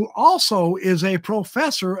 who also is a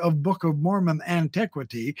professor of Book of Mormon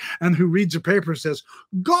antiquity and who reads a paper and says,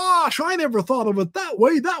 gosh, I never thought of it that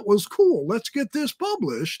way. That was cool. Let's get this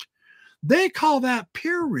published. They call that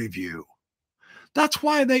peer review. That's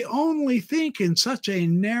why they only think in such a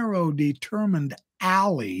narrow, determined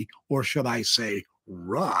alley, or should I say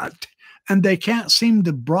rut, and they can't seem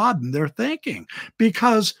to broaden their thinking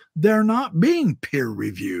because they're not being peer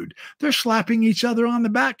reviewed. They're slapping each other on the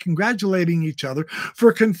back, congratulating each other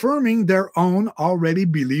for confirming their own already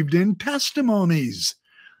believed in testimonies.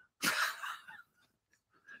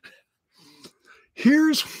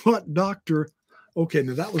 Here's what Okay,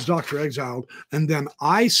 now that was Dr. Exiled. And then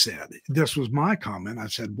I said, this was my comment. I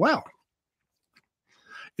said, well,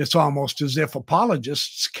 it's almost as if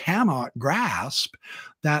apologists cannot grasp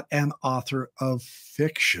that an author of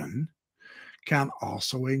fiction can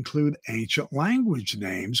also include ancient language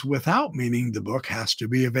names without meaning the book has to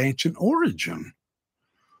be of ancient origin.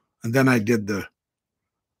 And then I did the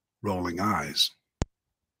rolling eyes.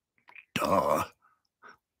 Duh.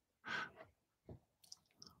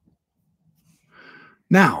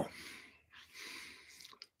 Now,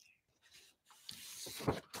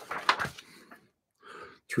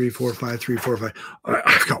 three, four, five.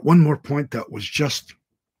 I've got one more point that was just,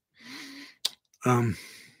 it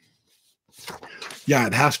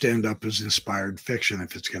has to end up as inspired fiction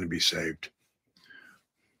if it's going to be saved.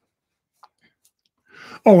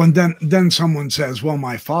 Oh, and then someone says, well,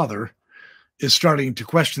 my father is starting to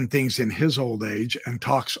question things in his old age and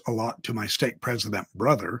talks a lot to my stake president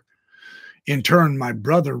brother. In turn, my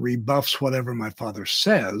brother rebuffs whatever my father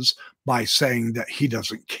says by saying that he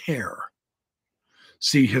doesn't care.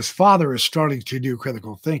 See, his father is starting to do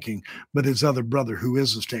critical thinking, but his other brother, who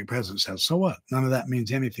is the stake president, says, so what? None of that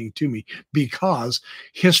means anything to me because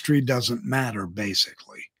history doesn't matter,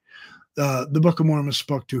 basically. The Book of Mormon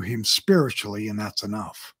spoke to him spiritually, and that's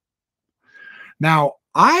enough. Now,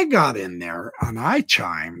 I got in there and I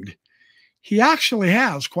chimed. He actually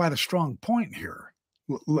has quite a strong point here.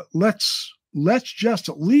 Let's just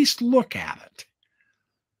at least look at it.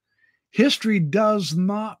 History does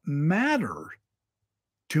not matter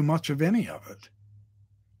too much of any of it.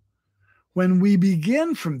 When we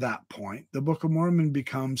begin from that point, the Book of Mormon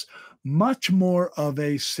becomes much more of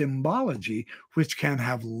a symbology, which can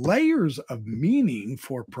have layers of meaning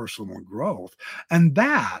for personal growth. And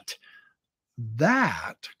that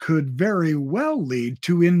could very well lead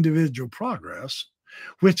to individual progress,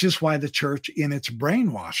 which is why the church in its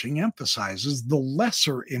brainwashing emphasizes the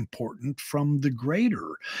lesser important from the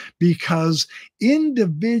greater, because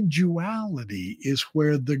individuality is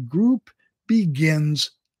where the group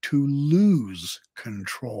begins to lose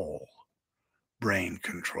control, brain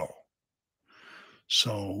control.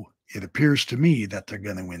 So it appears to me that they're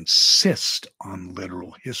going to insist on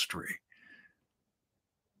literal history.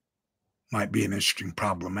 Might be an interesting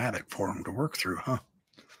problematic for them to work through, huh?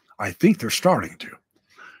 I think they're starting to,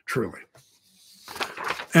 truly.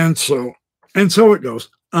 And so it goes.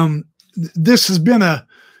 This has been a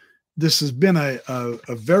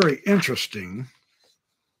very interesting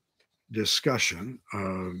discussion.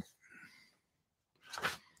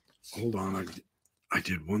 Hold on, I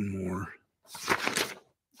did one more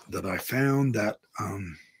that I found that.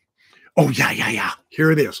 Oh, yeah.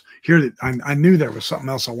 Here it is. I knew there was something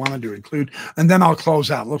else I wanted to include, and then I'll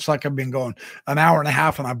close out. Looks like I've been going an hour and a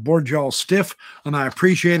half, and I bored you all stiff, and I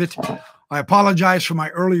appreciate it. I apologize for my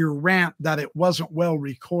earlier rant that it wasn't well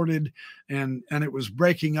recorded, and it was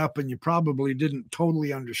breaking up, and you probably didn't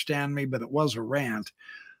totally understand me, but it was a rant,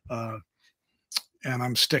 and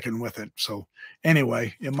I'm sticking with it. So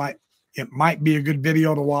anyway, it might be a good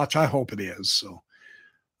video to watch. I hope it is. So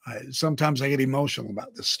sometimes I get emotional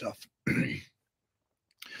about this stuff.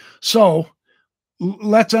 So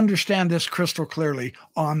let's understand this crystal clearly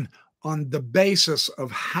on the basis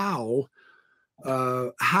of how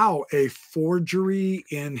a forgery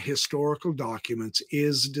in historical documents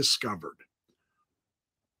is discovered.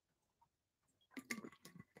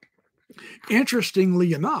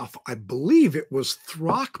 Interestingly enough, I believe it was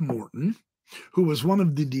Throckmorton, who was one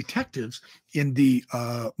of the detectives in the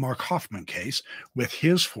Mark Hoffman case with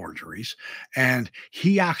his forgeries, and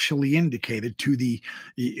he actually indicated to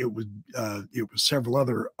it was several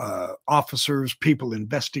other officers, people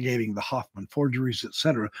investigating the Hoffman forgeries,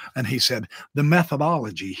 etc. And he said the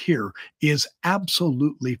methodology here is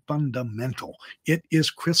absolutely fundamental. It is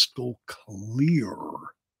crystal clear.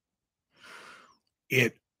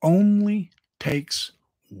 It only takes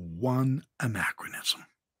one anachronism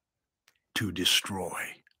to destroy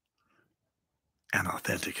an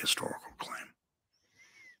authentic historical claim.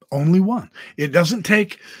 Only one.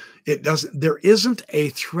 There isn't a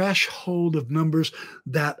threshold of numbers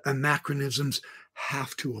that anachronisms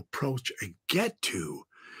have to approach and get to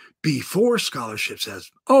before scholarship says,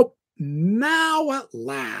 oh, now at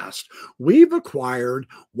last we've acquired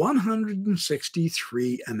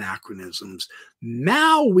 163 anachronisms.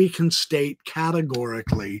 Now we can state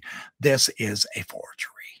categorically this is a forgery.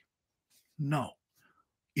 No,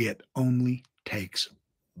 it only takes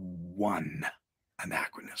one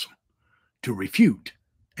anachronism to refute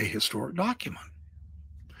a historic document.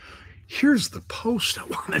 Here's the post I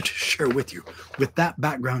wanted to share with you with that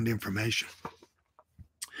background information.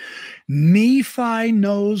 Nephi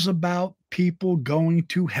knows about people going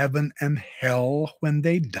to heaven and hell when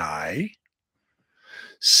they die.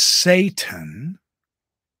 Satan,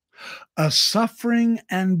 a suffering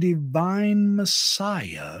and divine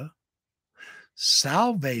Messiah,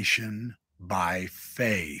 salvation by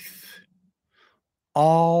faith.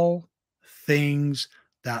 All things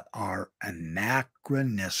that are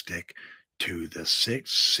anachronistic to the 6th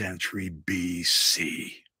century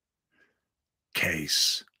BC.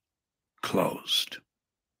 Case closed.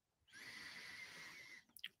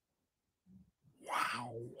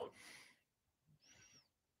 Wow.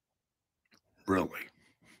 Really?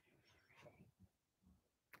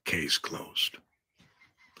 Case closed.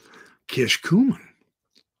 Kish Kuman,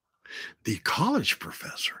 the college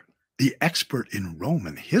professor, the expert in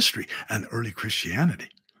Roman history and early Christianity,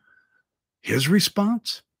 his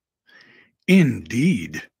response?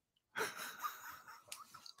 Indeed.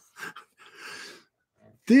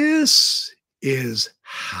 This is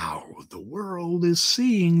how the world is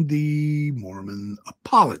seeing the Mormon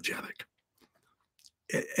apologetic.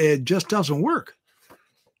 It just doesn't work.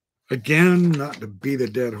 Again, not to beat a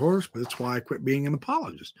dead horse, but that's why I quit being an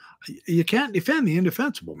apologist. You can't defend the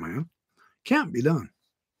indefensible, man. Can't be done.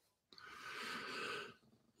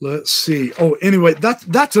 Let's see. Oh, anyway,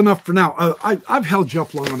 that's enough for now. I've held you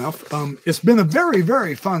up long enough. It's been a very,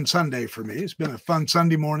 very fun Sunday for me. It's been a fun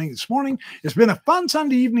Sunday morning this morning. It's been a fun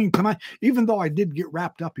Sunday evening tonight, even though I did get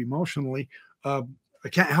wrapped up emotionally. I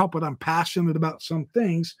can't help it. I'm passionate about some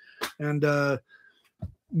things. And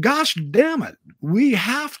gosh damn it, we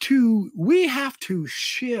have to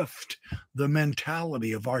shift the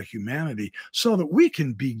mentality of our humanity so that we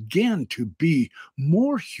can begin to be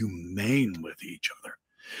more humane with each other.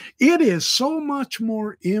 It is so much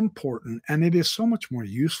more important, and it is so much more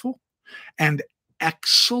useful and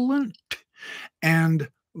excellent and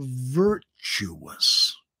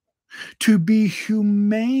virtuous to be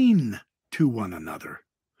humane to one another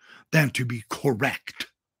than to be correct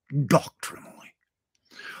doctrinally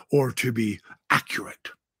or to be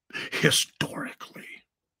accurate historically.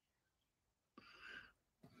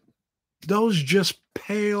 Those just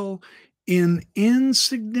pale in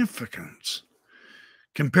insignificance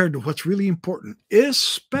compared to what's really important,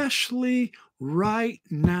 especially right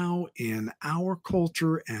now in our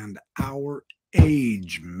culture and our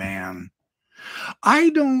age, man. I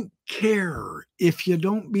don't care if you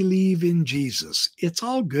don't believe in Jesus. It's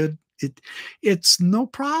all good. It's no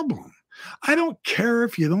problem. I don't care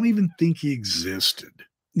if you don't even think he existed.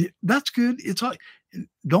 That's good. It's all,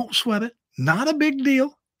 don't sweat it. Not a big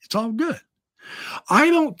deal. It's all good.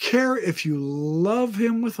 I don't care if you love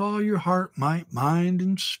him with all your heart, might, mind,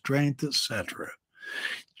 and strength, etc.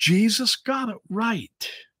 Jesus got it right.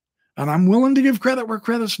 And I'm willing to give credit where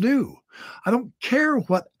credit's due. I don't care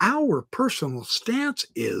what our personal stance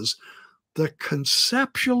is. The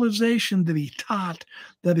conceptualization that he taught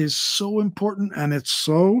that is so important, and it's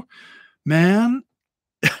so, man,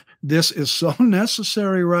 this is so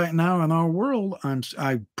necessary right now in our world.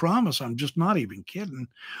 I promise I'm just not even kidding.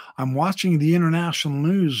 I'm watching the international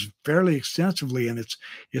news fairly extensively, and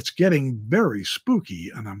it's getting very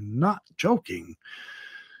spooky, and I'm not joking.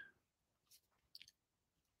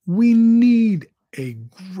 We need a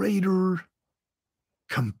greater,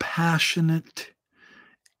 compassionate,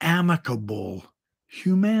 amicable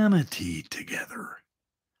humanity together.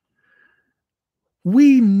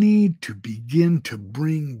 We need to begin to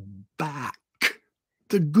bring back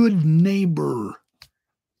the good neighbor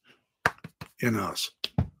in us,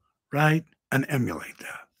 right? And emulate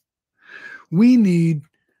that. We need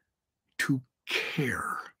to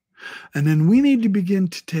care. And then we need to begin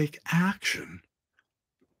to take action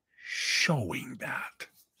showing that.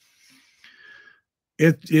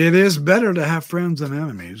 It is better to have friends than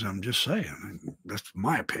enemies. I'm just saying. That's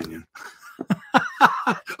my opinion.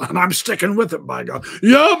 And I'm sticking with it, by God.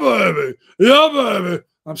 Yeah, baby. Yeah, baby.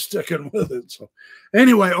 I'm sticking with it. So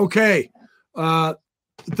anyway, okay.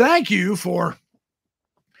 Thank you for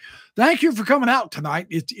coming out tonight.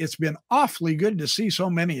 It's been awfully good to see so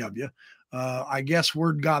many of you. I guess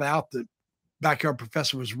word got out that Backyard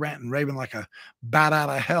Professor was ranting and raving like a bat out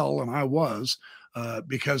of hell, and I was,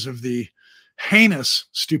 because of the heinous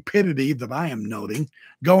stupidity that I am noting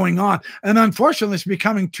going on. And unfortunately, it's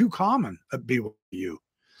becoming too common at BYU.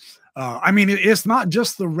 I mean, it's not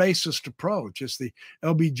just the racist approach. It's the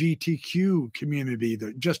LGBTQ community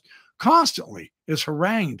that just constantly is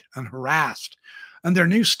harangued and harassed. And their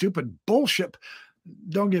new stupid bullshit.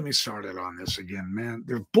 Don't get me started on this again, man.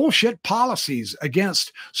 Their bullshit policies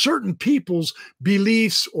against certain people's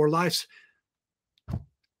beliefs or lives.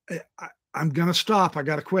 I'm going to stop. I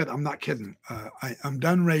got to quit. I'm not kidding. I'm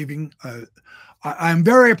done raving. I'm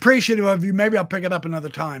very appreciative of you. Maybe I'll pick it up another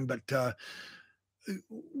time, but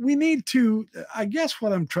we need to, I guess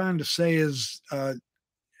what I'm trying to say is,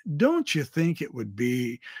 don't you think it would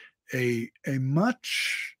be a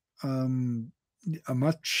much more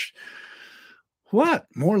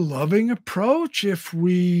loving approach if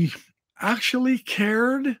we actually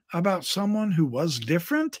cared about someone who was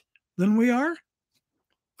different than we are?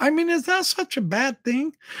 I mean, is that such a bad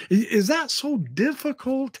thing? Is that so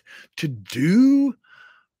difficult to do?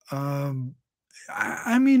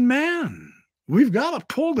 I mean, man, we've got to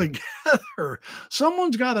pull together.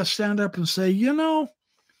 Someone's got to stand up and say,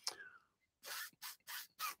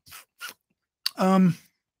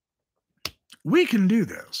 we can do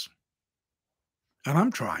this. And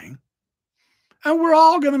I'm trying. And we're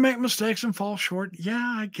all going to make mistakes and fall short.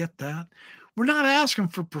 Yeah, I get that. We're not asking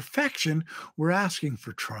for perfection. We're asking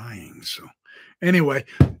for trying. So Anyway,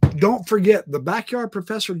 don't forget the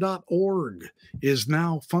backyardprofessor.org is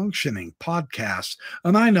now functioning podcast.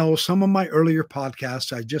 And I know some of my earlier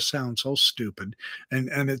podcasts, I just sound so stupid and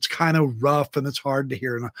it's kind of rough and it's hard to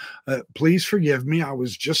hear. And please forgive me. I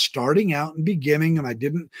was just starting out and beginning and I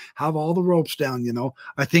didn't have all the ropes down.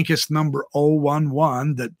 I think it's number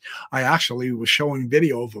 011 that I actually was showing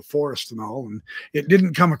video of a forest and all, and it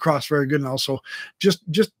didn't come across very good. And also just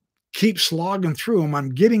keep slogging through them.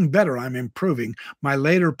 I'm getting better. I'm improving. My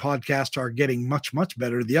later podcasts are getting much, much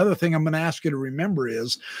better. The other thing I'm going to ask you to remember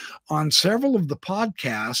is on several of the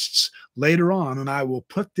podcasts later on, and I will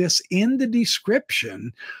put this in the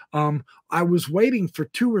description, I was waiting for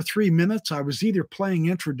 2 or 3 minutes. I was either playing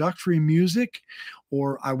introductory music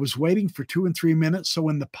or I was waiting for 2 and 3 minutes. So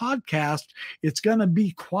in the podcast, it's going to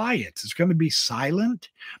be quiet. It's going to be silent,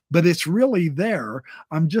 but it's really there.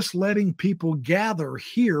 I'm just letting people gather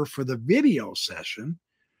here for the video session.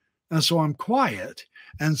 And so I'm quiet.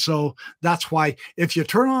 And so that's why if you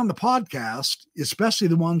turn on the podcast, especially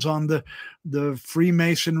the ones on the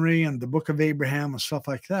Freemasonry and the Book of Abraham and stuff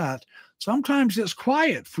like that, sometimes it's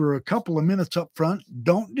quiet for a couple of minutes up front.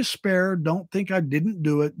 Don't despair. Don't think I didn't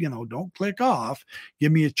do it. Don't click off.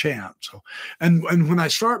 Give me a chance. So, and when I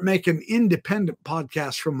start making independent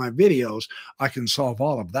podcasts from my videos, I can solve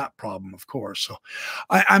all of that problem, of course. So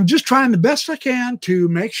I'm just trying the best I can to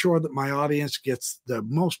make sure that my audience gets the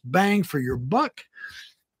most bang for your buck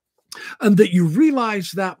and that you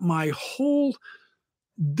realize that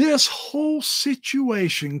this whole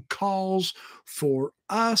situation calls for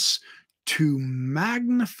us to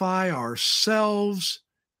magnify ourselves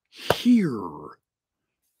here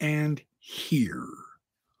and here,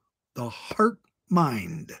 the heart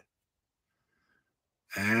mind.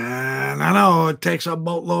 And I know it takes a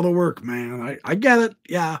boatload of work, man. I get it.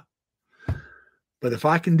 Yeah. But if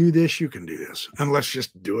I can do this, you can do this. And let's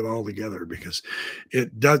just do it all together, because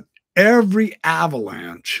it does. Every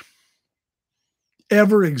avalanche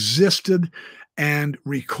ever existed and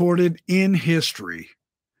recorded in history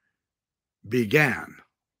began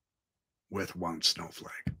with one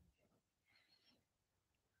snowflake.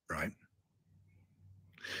 Right?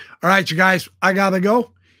 All right, you guys, I got to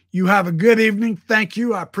go. You have a good evening. Thank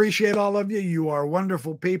you. I appreciate all of you. You are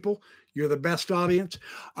wonderful people. You're the best audience.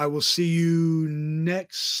 I will see you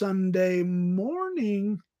next Sunday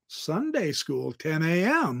morning, Sunday school, 10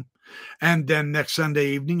 a.m. And then next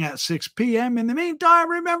Sunday evening at 6 p.m. In the meantime,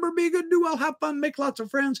 remember, be good, do well, have fun, make lots of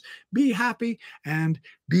friends, be happy, and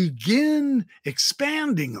begin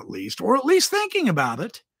expanding at least thinking about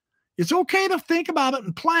it. It's okay to think about it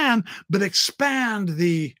and plan, but expand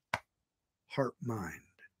the heart mind.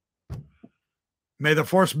 May the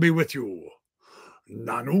force be with you.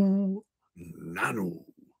 Nanu, nanu.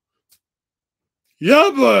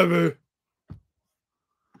 Yeah, baby.